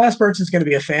last person is going to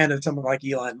be a fan of someone like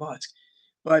Elon Musk.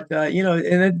 But,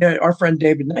 our friend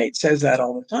David Knight says that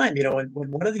all the time.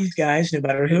 When one of these guys, no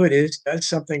matter who it is, does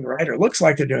something right or looks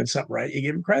like they're doing something right, you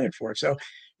give him credit for it. So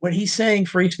when he's saying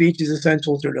free speech is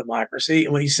essential to democracy,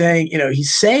 and when he's saying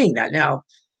that, now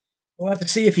we'll have to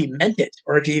see if he meant it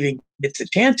or if he even gets a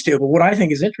chance to. But what I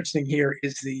think is interesting here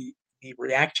is the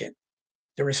reaction,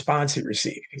 the response he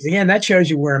received. Because again, that shows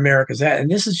you where America's at. And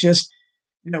this is just,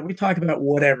 we talk about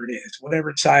whatever it is,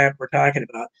 whatever psyop we're talking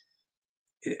about.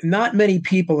 Not many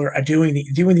people are doing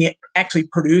the actually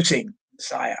producing the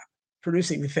psyop,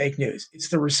 producing the fake news. It's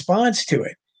the response to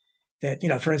it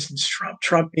that, for instance,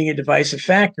 Trump being a divisive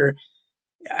factor.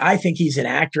 I think he's an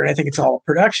actor, and I think it's all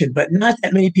production, but not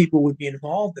that many people would be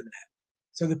involved in that.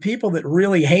 So the people that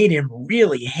really hate him,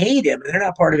 and they're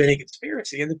not part of any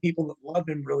conspiracy. And the people that love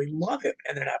him really love him,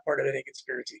 and they're not part of any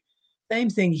conspiracy. Same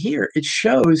thing here. It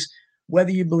shows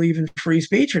whether you believe in free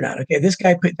speech or not. Okay, this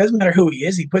guy, doesn't matter who he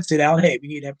is, he puts it out, hey, we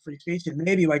need to have free speech. And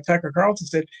maybe, like Tucker Carlson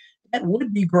said, that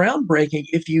would be groundbreaking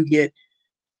if you get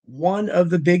one of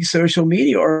the big social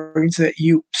media organs that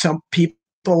some people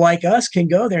like us can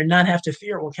go there and not have to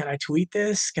fear, well, can I tweet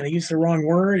this? Can I use the wrong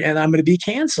word? And I'm going to be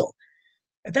canceled.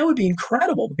 That would be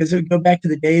incredible because it would go back to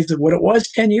the days of what it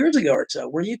was 10 years ago or so,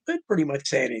 where you could pretty much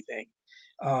say anything.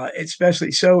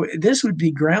 Especially so, this would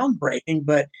be groundbreaking.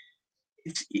 But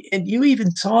and you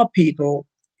even saw people.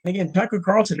 And again, Tucker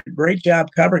Carlson did a great job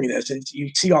covering this, and you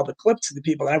see all the clips of the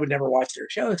people. I would never watch their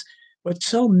shows, but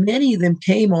so many of them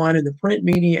came on in the print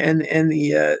media and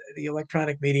the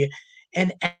electronic media,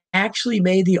 and actually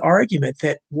made the argument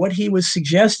that what he was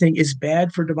suggesting is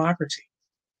bad for democracy,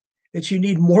 that you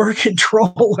need more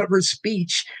control over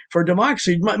speech for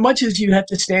democracy, much as you have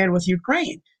to stand with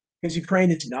Ukraine, because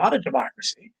Ukraine is not a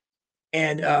democracy.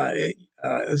 And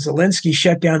Zelensky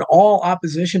shut down all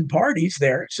opposition parties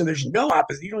there. So there's no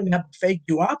opposition. You don't even have a fake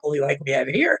duopoly like we have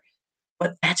here.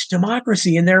 But that's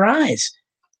democracy in their eyes.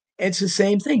 It's the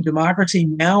same thing. Democracy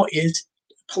now is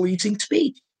policing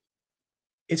speech.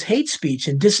 It's hate speech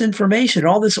and disinformation,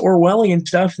 all this Orwellian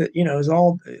stuff that, is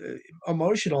all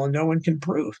emotional and no one can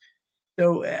prove.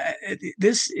 So I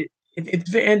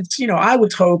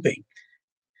was hoping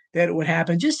that it would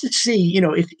happen just to see,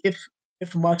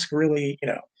 if Musk really,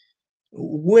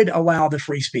 would allow the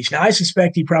free speech. Now, I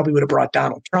suspect he probably would have brought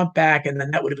Donald Trump back, and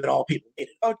then that would have been all people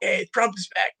needed. Okay, Trump is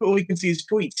back. Well, we can see his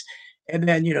tweets, and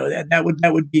then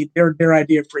that would be their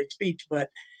idea of free speech. But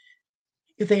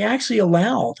if they actually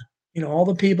allowed, all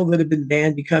the people that have been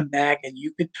banned to come back, and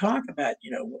you could talk about,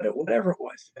 whatever it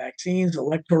was, vaccines,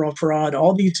 electoral fraud,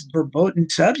 all these verboten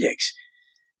subjects,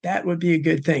 that would be a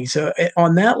good thing. So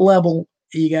on that level,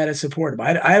 you got to support him.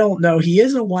 I don't know. He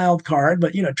is a wild card,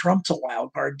 but Trump's a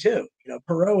wild card too.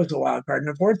 Perot is a wild card, and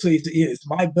unfortunately, it's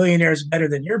my billionaire is better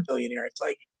than your billionaire. It's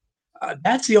like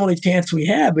that's the only chance we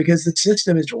have because the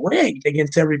system is rigged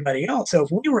against everybody else. So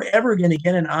if we were ever going to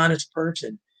get an honest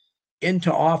person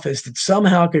into office that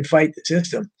somehow could fight the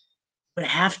system, it would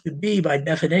have to be by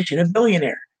definition a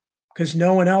billionaire, because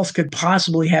no one else could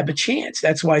possibly have a chance.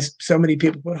 That's why so many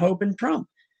people put hope in Trump.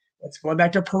 Let's go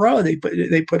back to Perot.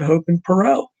 They put hope in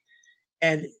Perot,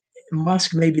 and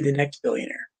Musk may be the next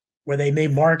billionaire, where they may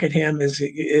market him as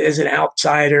an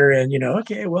outsider, and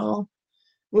okay, well,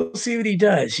 we'll see what he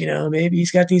does. Maybe he's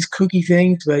got these kooky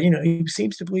things, but he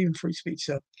seems to believe in free speech.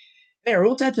 So there,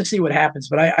 we'll have to see what happens.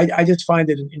 But I just find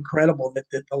it incredible that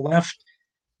the left,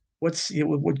 what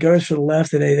goes for the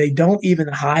left, and they don't even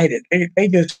hide it. They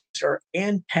just are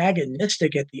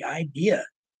antagonistic at the idea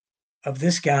of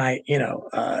this guy,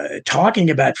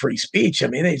 talking about free speech. I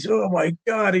mean, they say, "Oh my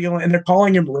God," and they're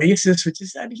calling him racist, which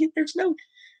is,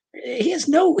 he has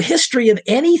no history of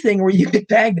anything where you could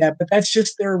tag that, but that's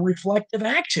just their reflective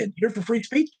action. You're for free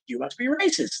speech, you must be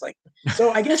racist.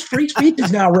 So I guess free speech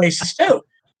is now racist too.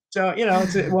 So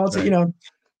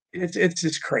it's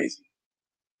just crazy.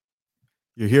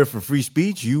 You're here for free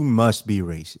speech, you must be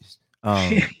racist.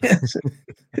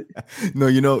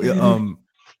 No,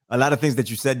 a lot of things that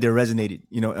you said there resonated,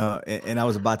 and I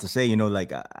was about to say,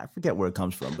 I forget where it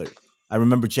comes from, but I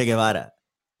remember Che Guevara,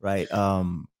 right?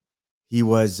 He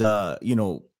was,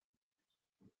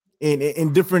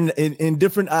 in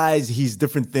different eyes, he's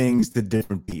different things to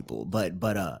different people, but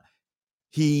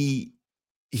he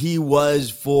was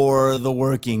for the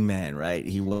working man, right?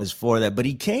 He was for that, but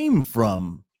he came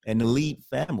from an elite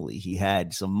family. He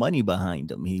had some money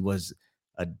behind him. He was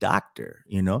a doctor,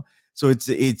 so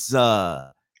it's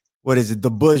what is it? The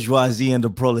bourgeoisie and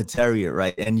the proletariat,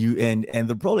 right? And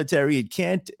the proletariat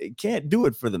can't do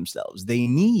it for themselves. They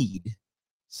need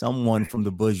someone from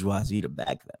the bourgeoisie to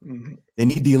back them. Mm-hmm. They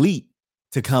need the elite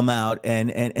to come out and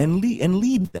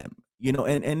lead them.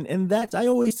 And that's, I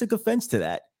always took offense to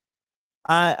that.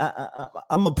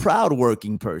 I'm a proud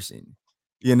working person.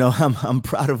 I'm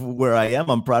proud of where I am.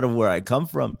 I'm proud of where I come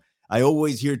from. I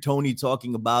always hear Tony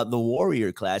talking about the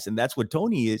warrior class, and that's what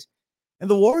Tony is. And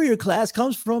the warrior class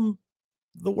comes from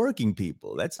the working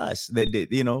people. That's us. That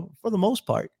for the most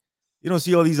part, you don't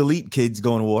see all these elite kids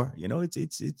going to war.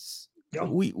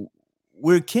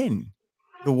 We're kin,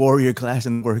 the warrior class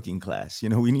and the working class.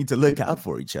 We need to look out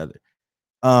for each other.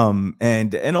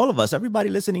 And all of us, everybody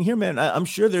listening here, man, I'm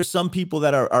sure there's some people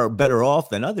that are better off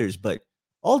than others, but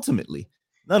ultimately,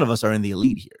 none of us are in the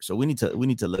elite here. So we need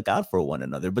to look out for one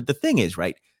another. But the thing is,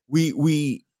 right,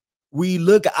 we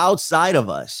look outside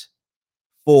of us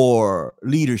for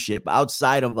leadership,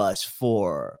 outside of us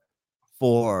for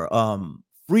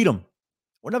freedom.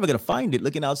 We're never going to find it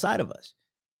looking outside of us.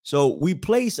 So we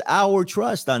place our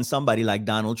trust on somebody like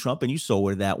Donald Trump, and you saw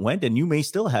where that went, and you may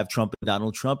still have Trump and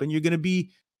Donald Trump, and you're going to be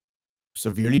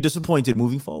severely disappointed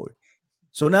moving forward.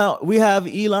 So now we have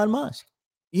Elon Musk,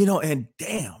 and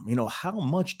damn, how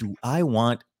much do I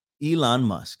want Elon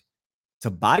Musk to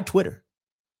buy Twitter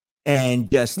and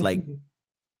just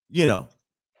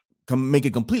make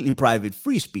it completely private,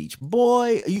 free speech.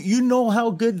 Boy, you know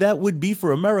how good that would be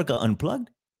for America Unplugged.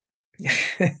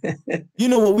 You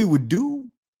know what we would do?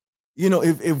 You know,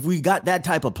 if we got that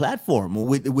type of platform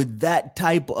with that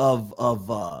type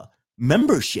of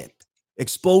membership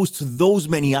exposed to those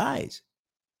many eyes,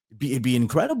 it'd be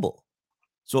incredible.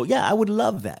 So yeah, I would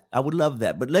love that. I would love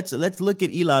that. But let's look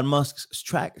at Elon Musk's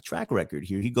track record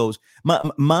here. He goes,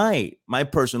 my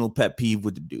personal pet peeve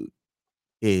with the dude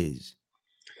is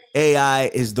AI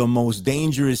is the most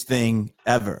dangerous thing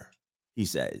ever, he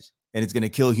says, and it's going to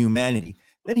kill humanity.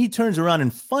 Then he turns around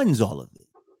and funds all of it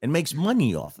and makes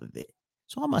money off of it.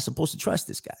 So how am I supposed to trust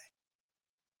this guy?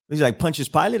 He's like Pontius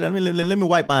Pilate. I mean, let me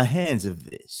wipe my hands of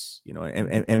this, you know,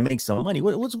 and make some money.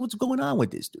 What's going on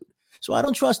with this dude? So I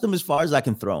don't trust him as far as I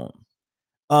can throw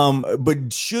him.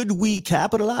 But should we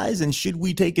capitalize and should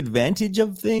we take advantage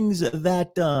of things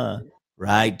that,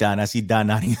 right, Don? I see Don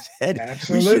nodding his head.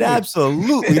 Absolutely. We should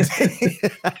absolutely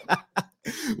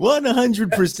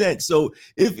 100%. So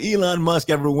if Elon Musk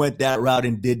ever went that route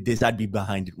and did this, I'd be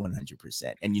behind it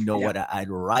 100%. And you know what? I'd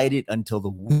ride it until the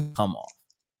wheels come off.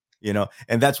 You know,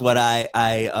 and that's what I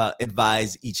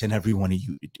advise each and every one of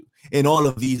you to do in all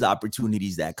of these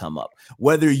opportunities that come up,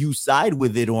 whether you side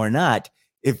with it or not.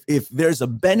 If there's a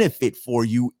benefit for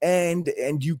you and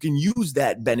you can use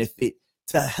that benefit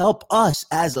to help us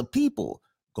as a people,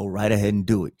 go right ahead and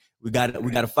do it. We got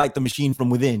to fight the machine from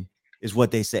within, is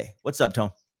what they say. What's up, Tone?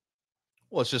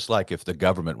 Well, it's just like if the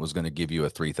government was going to give you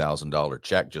a $3,000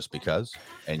 check just because,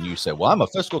 and you said, well, I'm a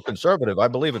fiscal conservative, I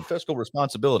believe in fiscal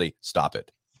responsibility. Stop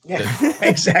it. Yeah,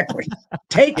 exactly.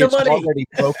 Take the money. Already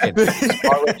broken. It's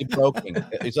already broken.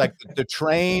 It's like the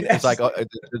train. Yes. It's like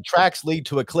the tracks lead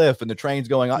to a cliff, and the train's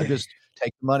going on. Just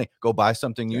take the money, go buy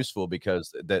something useful because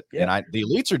the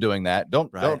elites are doing that.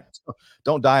 Don't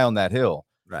die on that hill.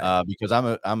 Right. Because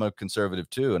I'm a conservative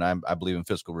too, and I believe in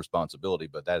fiscal responsibility,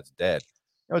 but that's dead.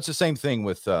 You know, it's the same thing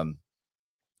with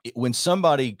when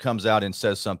somebody comes out and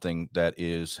says something that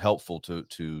is helpful to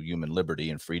human liberty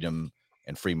and freedom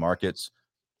and free markets.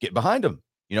 Get behind them,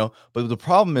 you know. But the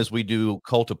problem is we do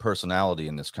cult of personality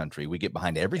in this country. We get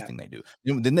behind everything they do.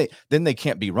 You know, then they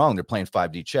can't be wrong. They're playing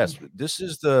 5D chess. This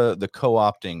is the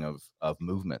co-opting of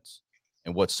movements,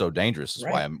 and what's so dangerous is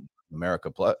why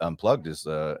America Unplugged is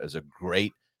a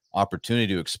great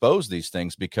opportunity to expose these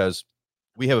things, because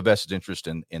we have a vested interest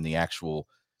in the actual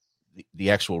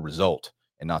result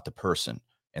and not the person.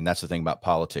 And that's the thing about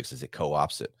politics, is it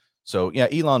co-opts it. So yeah,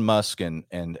 Elon Musk and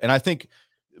I think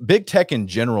big tech in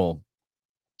general,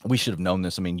 we should have known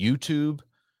this. I mean, YouTube,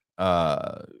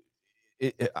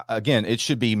 it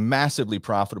should be massively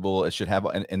profitable. It should have,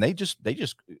 and they just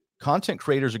content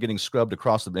creators are getting scrubbed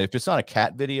across the. If it's not a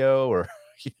cat video or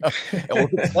or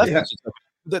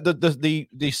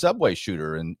the subway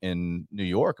shooter in New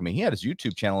York. I mean, he had his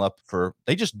YouTube channel up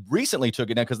they just recently took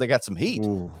it down because they got some heat.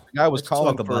 The guy was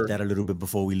calling about that a little bit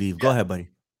before we leave. Go ahead, buddy.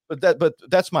 But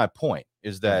that's my point,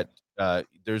 is that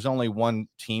there's only one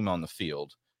team on the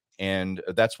field, and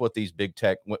that's what these big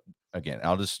tech. Again,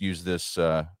 I'll just use this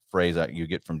phrase that you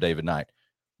get from David Knight: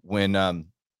 when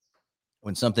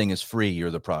something is free,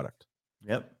 you're the product.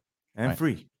 Yep, and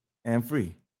free.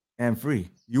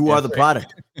 You are the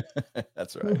product.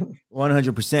 That's right.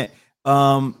 100%.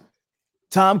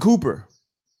 Tom Cooper,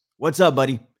 what's up,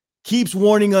 buddy? Keeps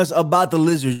warning us about the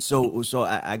lizard. So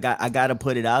I got to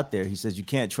put it out there. He says you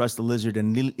can't trust the lizard,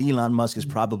 and Elon Musk is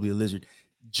probably a lizard.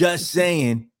 Just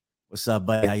saying. What's up,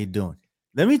 buddy? How you doing?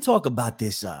 Let me talk about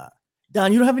this.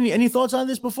 Don, you don't have any thoughts on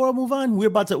this before I move on? We're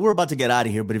about to get out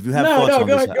of here, but if you have thoughts on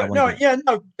this,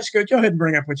 that's good. Go ahead and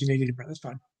bring up what you needed to bring. That's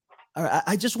fine. All right,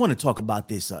 I just want to talk about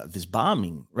this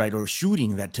bombing, right, or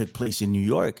shooting that took place in New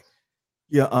York,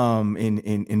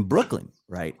 in Brooklyn,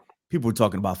 right? People were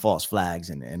talking about false flags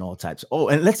and all types. Oh,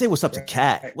 and let's say what's up to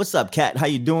Kat. What's up, Kat? How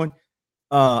you doing?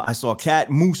 I saw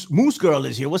Kat. Moose Girl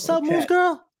is here. What's up, Moose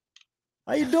Girl?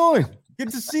 How you doing?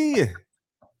 Good to see you.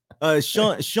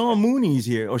 Sean Mooney's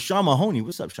here, or Sean Mahoney.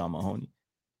 What's up, Sean Mahoney?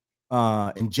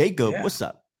 And Jacob. Yeah. What's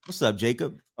up? What's up,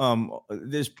 Jacob?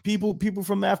 There's people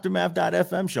from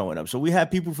Aftermath.fm showing up. So we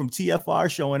have people from TFR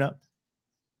showing up.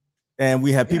 And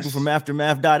we have people from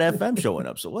Aftermath.fm showing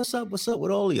up. So what's up with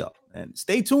all of y'all? And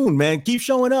stay tuned, man. Keep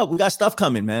showing up. We got stuff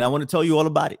coming, man. I want to tell you all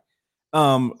about it.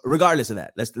 Regardless of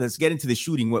that, let's get into the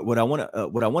shooting. What I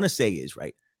want to say is,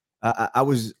 right. I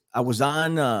was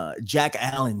on Jack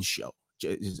Allen's show.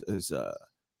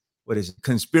 What is it?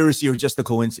 Conspiracy or Just a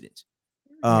Coincidence?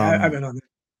 I've been on that.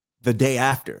 The day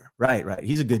after. Right.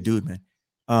 He's a good dude, man.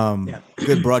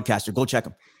 Good broadcaster. Go check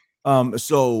him.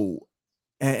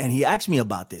 And he asked me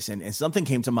about this, and something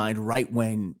came to mind right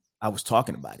when I was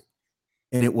talking about it.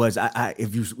 and it was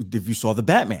if you saw the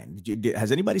Batman,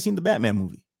 has anybody seen the Batman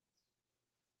movie?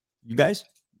 You guys?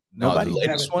 No, Nobody? the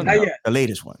latest one. Not No. yet. The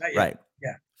latest one, Not yet. right?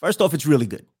 Yeah. First off, it's really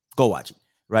good. Go watch it.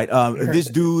 Right. This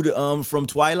dude from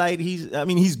Twilight, he's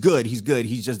good.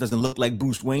 He just doesn't look like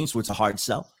Bruce Wayne, so it's a hard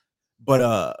sell.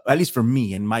 But at least for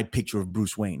me and my picture of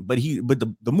Bruce Wayne. But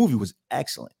the movie was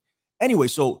excellent. Anyway,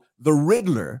 so the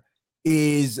Riddler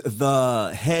is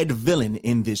the head villain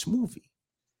in this movie.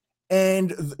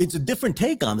 And it's a different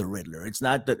take on the Riddler. It's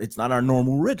not our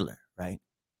normal Riddler, right?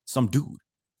 Some dude,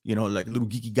 like a little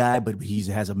geeky guy, but he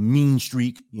has a mean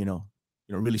streak,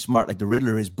 really smart like the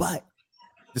Riddler is. But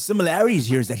the similarities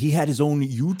here is that he had his own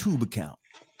YouTube account,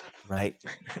 right?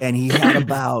 And he had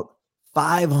about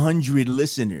 500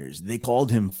 listeners. They called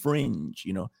him Fringe,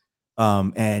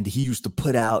 and he used to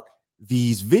put out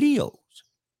these videos,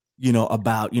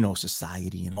 about,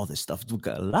 society and all this stuff.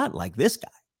 A lot like this guy,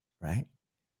 right?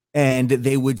 And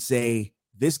they would say,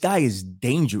 this guy is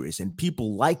dangerous and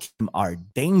people like him are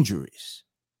dangerous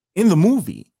in the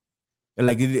movie.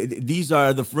 Like, these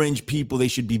are the Fringe people. They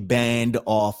should be banned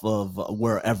off of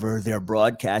wherever they're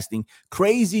broadcasting.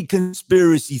 Crazy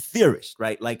conspiracy theorists,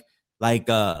 right? Like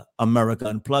America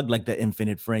Unplugged, like the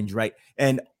Infinite Fringe, right?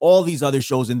 And all these other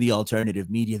shows in the alternative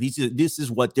media. This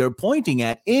is what they're pointing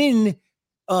at in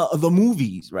the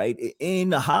movies, right?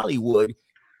 In Hollywood,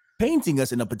 painting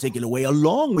us in a particular way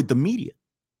along with the media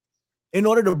in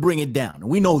order to bring it down.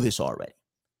 We know this already.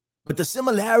 But the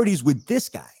similarities with this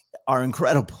guy are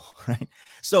incredible, right?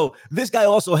 So this guy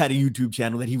also had a YouTube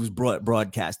channel that he was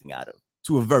broadcasting out of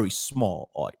to a very small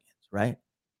audience, right?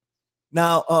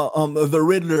 Now, the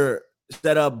Riddler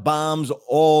set up bombs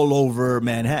all over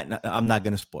Manhattan. I'm not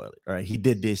going to spoil it, all right? He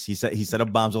did this. He set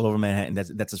up bombs all over Manhattan.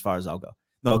 That's as far as I'll go.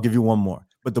 No, I'll give you one more.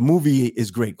 But the movie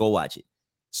is great. Go watch it.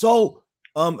 So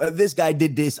this guy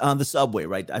did this on the subway,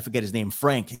 right? I forget his name,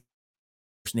 Frank,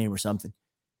 first name or something.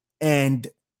 And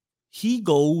he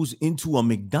goes into a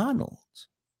McDonald's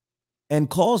and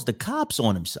calls the cops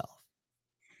on himself.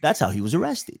 That's how he was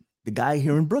arrested. The guy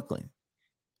here in Brooklyn,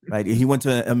 right? He went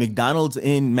to a McDonald's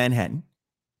in Manhattan,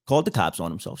 called the cops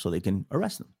on himself so they can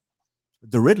arrest him.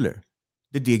 The Riddler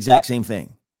did the exact same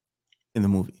thing in the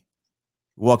movie.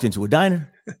 Walked into a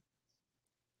diner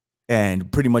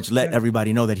and pretty much let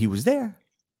everybody know that he was there.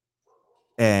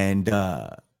 And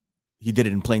he did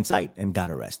it in plain sight and got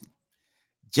arrested.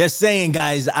 Just saying,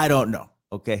 guys, I don't know.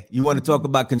 Okay. You want to talk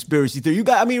about conspiracy theory?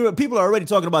 People are already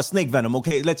talking about snake venom.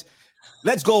 Okay. Let's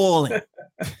go all in.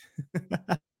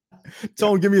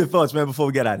 Tone, give me your thoughts, man, before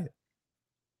we get out of here.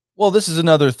 Well, this is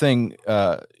another thing,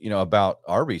 about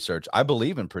our research. I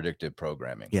believe in predictive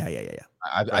programming. Yeah.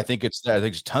 I think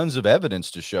there's tons of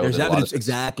evidence to show. There's evidence.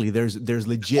 Exactly. There's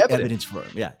legit evidence for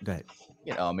it. Yeah. Go ahead.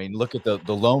 Look at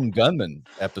the Lone Gunman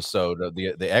episode of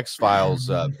the X-Files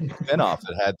spinoff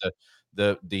that had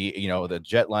the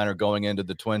jetliner going into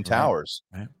the Twin Towers,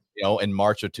 right. In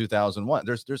March of 2001.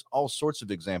 There's all sorts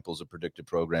of examples of predictive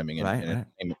programming in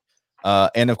entertainment.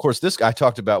 And of course, this guy I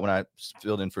talked about when I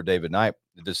filled in for David Knight.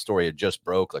 This story had just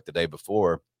broke like the day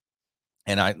before,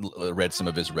 and I read some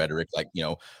of his rhetoric, like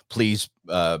please,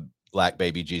 black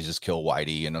baby Jesus, kill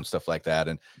Whitey, and stuff like that.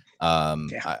 And I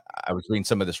was reading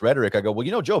some of this rhetoric. I go,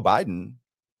 well, Joe Biden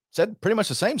said pretty much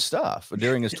the same stuff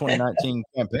during his 2019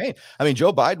 campaign. I mean,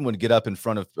 Joe Biden would get up in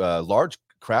front of large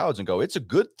crowds and go, it's a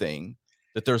good thing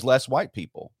that there's less white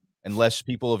people and less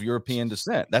people of European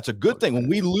descent. That's a good thing. When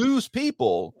we lose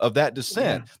people of that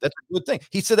descent, that's a good thing.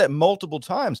 He said that multiple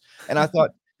times. And I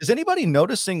thought, is anybody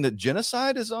noticing that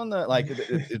genocide is on the,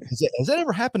 has that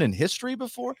ever happened in history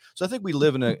before? So I think we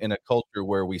live in a culture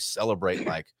where we celebrate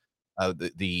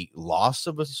the loss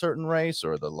of a certain race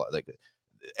or I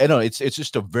don't know. It's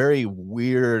just a very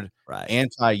weird,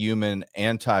 anti-human,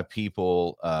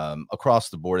 anti-people across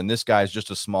the board. And this guy is just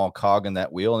a small cog in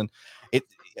that wheel. And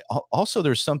also,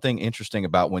 there's something interesting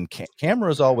about when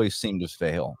cameras always seem to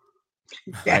fail.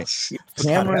 Yes,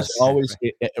 cameras always,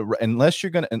 unless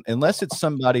it's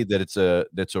somebody that's a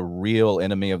real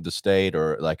enemy of the state,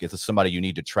 or like if it's somebody you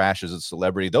need to trash as a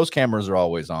celebrity, those cameras are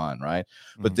always on, right?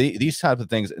 Mm-hmm. But these types of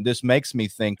things, this makes me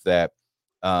think that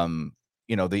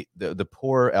the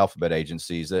poor alphabet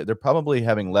agencies, they're probably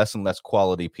having less and less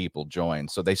quality people join,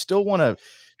 so they still want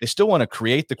to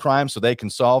create the crime so they can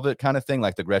solve it, kind of thing,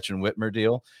 like the Gretchen Whitmer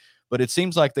deal. But it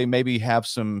seems like they maybe have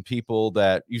some people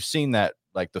that you've seen, that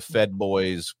like the Fed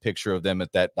Boys picture of them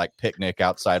at that like picnic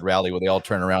outside rally where they all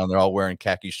turn around and they're all wearing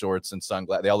khaki shorts and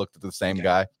sunglasses. They all look at the same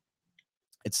guy.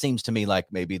 It seems to me like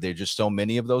maybe there's just so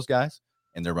many of those guys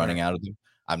and they're running out of them.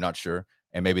 I'm not sure.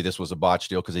 And maybe this was a botch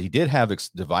deal because he did have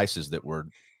devices that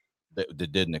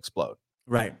didn't explode.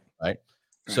 Right.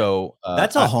 So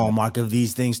that's a hallmark of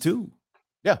these things too.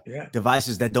 Yeah.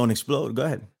 Devices that don't explode. Go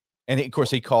ahead. And of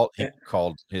course, he called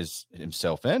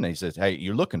himself in and he says, "Hey,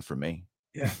 you're looking for me."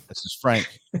 Yeah. This is Frank.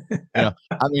 I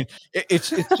mean,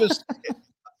 it's just,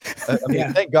 I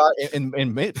mean, thank God.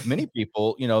 And many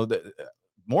people,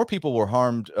 more people were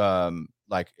harmed,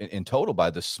 like in total by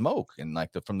the smoke and like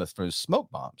from the smoke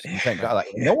bombs. And thank God, like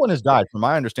no one has died. From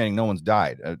my understanding, no one's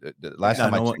died. The last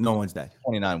time I checked, no one's died.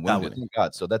 29 wounded. Thank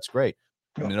God. So that's great.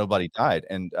 I mean, nobody died.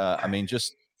 And I mean,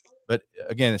 but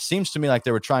again, it seems to me like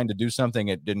they were trying to do something.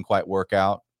 It didn't quite work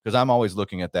out because I'm always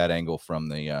looking at that angle from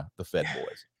the Fed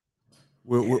boys.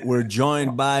 We're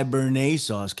joined by Bernays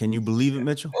Sauce. Can you believe it,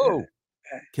 Mitchell? Oh,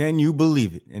 can you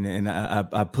believe it? And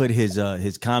I put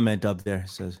his comment up there. It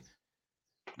says,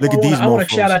 "Look at these." I want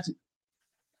to shout out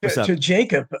to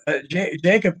Jacob.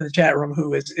 Jacob in the chat room,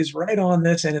 who is right on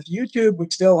this. And if YouTube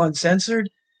was still uncensored,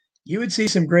 you would see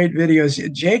some great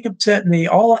videos. Jacob sent me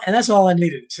and that's all I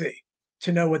needed to see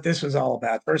to know what this was all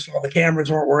about. First of all, the cameras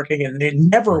weren't working, and they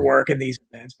never work in these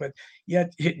events. But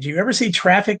yet, do you ever see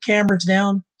traffic cameras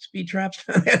down, speed traps?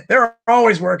 They're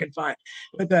always working fine.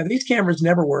 But these cameras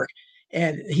never work.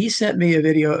 And he sent me a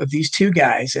video of these two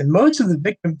guys, and most of the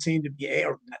victims seemed to be,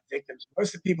 or not victims,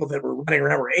 most of the people that were running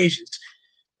around were Asians.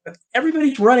 But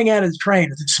everybody's running out of the train.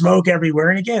 There's smoke everywhere.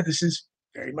 And again, this is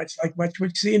very much like what you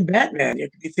see in Batman.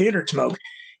 It could be theater smoke.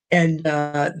 And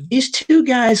these two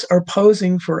guys are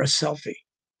posing for a selfie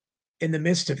in the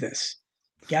midst of this.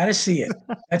 Got to see it.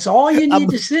 That's all you need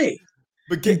to see.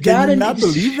 But can you not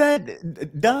believe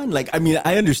that, Don? Like, I mean,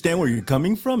 I understand where you're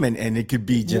coming from, and it could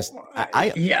be just, but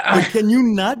can you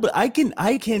not? But I can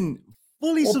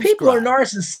fully subscribe. People are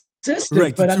narcissistic,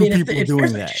 right, but I mean, if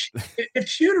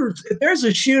there's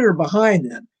a shooter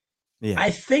behind them,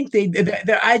 I think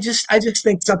I just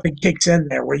think something kicks in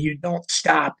there where you don't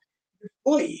stop.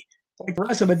 Like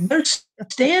Russell, but they're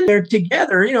standing there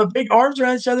together, big arms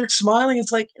around each other, smiling.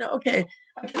 It's like, okay,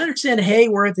 I can understand, hey,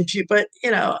 we're at the shoot, but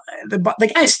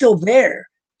the guy's still there.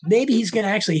 Maybe he's going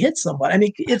to actually hit somebody. I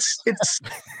mean, it's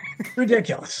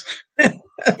ridiculous.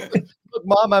 Look,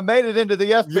 Mom, I made it into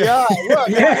the FBI. Look,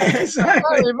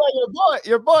 exactly.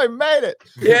 Your boy made it.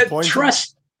 Yeah,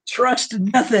 trust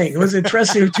nothing. Was it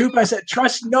trust YouTube? I said,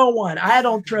 trust no one. I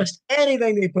don't trust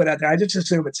anything they put out there. I just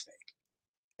assume it's fake.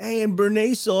 Hey, and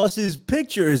Bernays Sauce's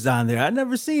picture is on there. I've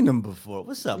never seen him before.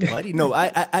 What's up, buddy? No,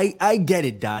 I get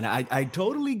it, Don. I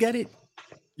totally get it.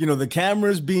 The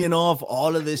cameras being off,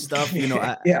 all of this stuff.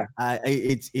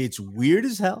 It's weird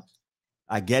as hell.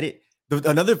 I get it.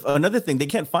 Another thing, they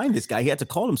can't find this guy. He had to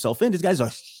call himself in. This guy's a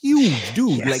huge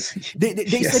dude. Yes. Like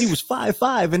they said he was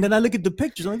 5'5", and then I look at the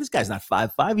pictures. I'm like, this guy's not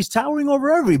 5'5". He's towering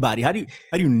over everybody. How do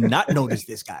you not notice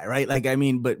this guy, right? Like, I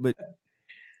mean, but.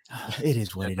 It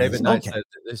is what it David is. Knight said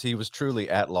he was truly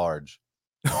at large.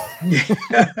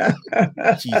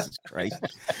 Jesus Christ.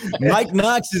 Mike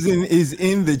Knox is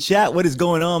in the chat. What is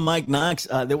going on, Mike Knox?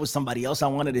 There was somebody else I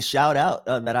wanted to shout out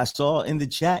that I saw in the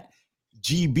chat.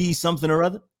 GB something or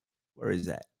other. Where is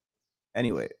that?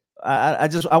 Anyway, I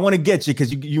want to get you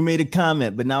because you made a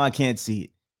comment, but now I can't see it.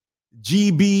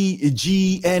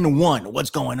 GBGN1.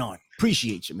 What's going on?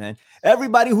 Appreciate you, man.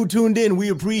 Everybody who tuned in, we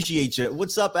appreciate you.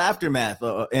 What's up, Aftermath?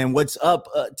 And what's up,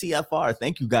 TFR?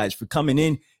 Thank you guys for coming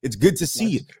in. It's good to see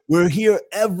you. We're here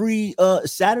every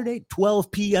Saturday,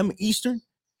 12 p.m. Eastern.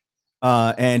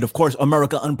 And of course,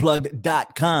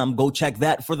 AmericaUnplugged.com. Go check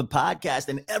that for the podcast,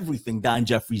 and everything Don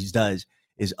Jeffries does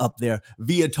is up there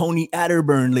via Tony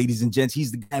Atterburn, ladies and gents.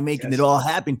 He's the guy making it all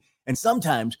happen. And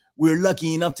sometimes we're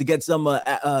lucky enough to get some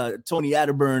Tony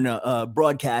Atterburn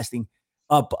broadcasting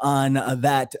up on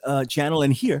that channel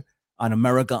and here on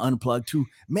America Unplugged too.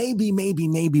 Maybe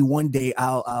one day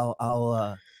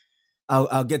I'll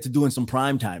get to doing some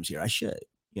prime times here. I should,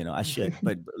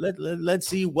 but let's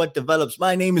see what develops.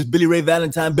 My name is Billy Ray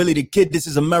Valentine, Billy the Kid. This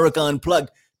is America Unplugged.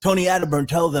 Tony Atterburn,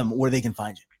 tell them where they can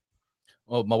find you.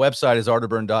 Well, my website is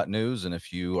arterburn.news, and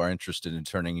if you are interested in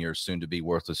turning your soon-to-be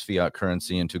worthless fiat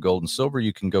currency into gold and silver,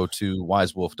 you can go to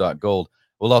wisewolf.gold.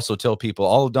 We'll also tell people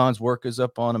all of Don's work is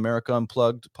up on America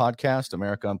Unplugged podcast,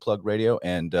 America Unplugged Radio,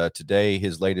 and today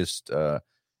his latest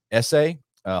essay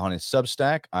on his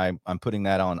Substack. I'm putting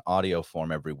that on audio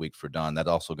form every week for Don. That's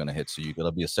also going to hit, so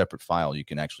it'll be a separate file. You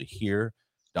can actually hear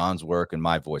Don's work and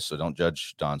my voice, so don't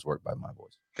judge Don's work by my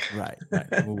voice. Right.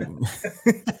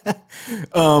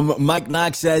 Mike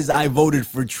Knox says, I voted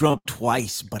for Trump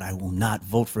twice, but I will not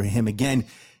vote for him again.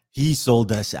 He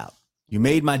sold us out. You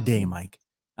made my day, Mike.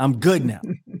 I'm good now.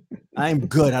 I'm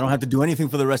good. I don't have to do anything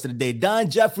for the rest of the day. Don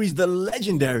Jeffries, the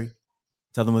legendary.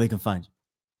 Tell them where they can find you.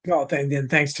 Well,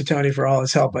 thanks to Tony for all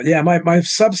his help. But yeah, my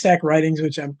Substack writings,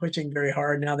 which I'm pushing very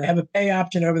hard now, they have a pay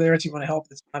option over there if you want to help.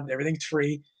 Everything's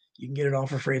free. You can get it all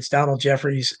for free. It's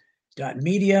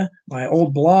DonaldJeffries.media. My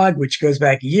old blog, which goes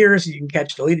back years, you can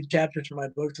catch deleted chapters from my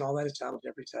books and all that. It's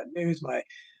DonaldJeffries.news.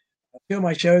 Two of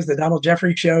my shows, the Donald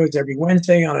Jeffries Show, is every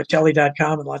Wednesday on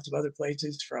Atelli.com and lots of other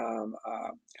places from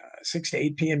 6 to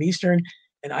 8 p.m. Eastern.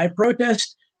 And I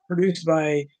Protest, produced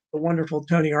by the wonderful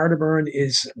Tony Arterburn,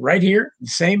 is right here, the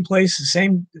same place,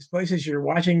 this place as you're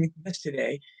watching this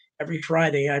today. Every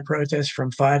Friday, I Protest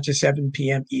from 5 to 7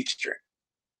 p.m. Eastern.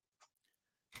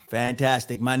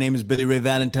 Fantastic. My name is Billy Ray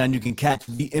Valentine. You can catch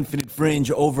The Infinite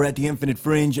Fringe over at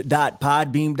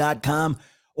theinfinitefringe.podbeam.com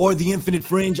or The Infinite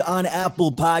Fringe on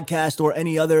Apple Podcast or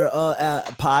any other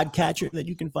podcatcher that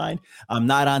you can find. I'm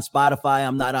not on Spotify.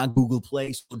 I'm not on Google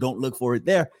Play, so don't look for it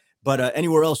there. But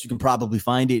anywhere else, you can probably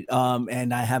find it.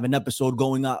 And I have an episode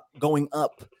going up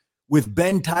with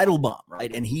Ben Teitelbaum,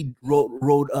 right? And he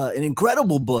wrote an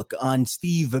incredible book on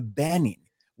Steve Bannon,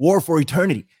 War for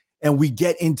Eternity. And we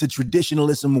get into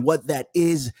traditionalism, what that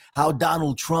is, how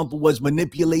Donald Trump was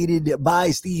manipulated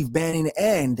by Steve Bannon,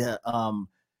 and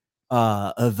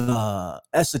the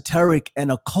esoteric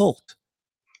and occult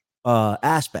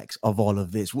aspects of all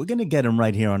of this. We're going to get him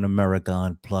right here on America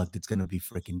Unplugged. It's going to be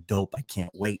freaking dope. I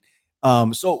can't wait.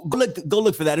 So go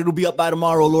look for that. It'll be up by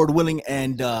tomorrow, Lord willing.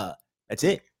 And that's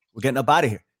it. We're getting up out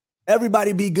of here.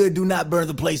 Everybody be good. Do not burn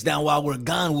the place down while we're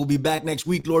gone. We'll be back next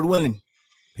week, Lord willing.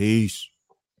 Peace.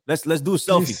 Let's do a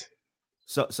selfie.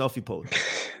 Selfie pose.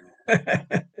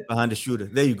 Behind the shooter.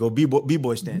 There you go.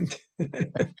 B-boy stand. All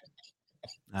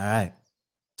right.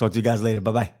 Talk to you guys later.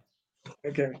 Bye-bye.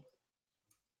 Okay.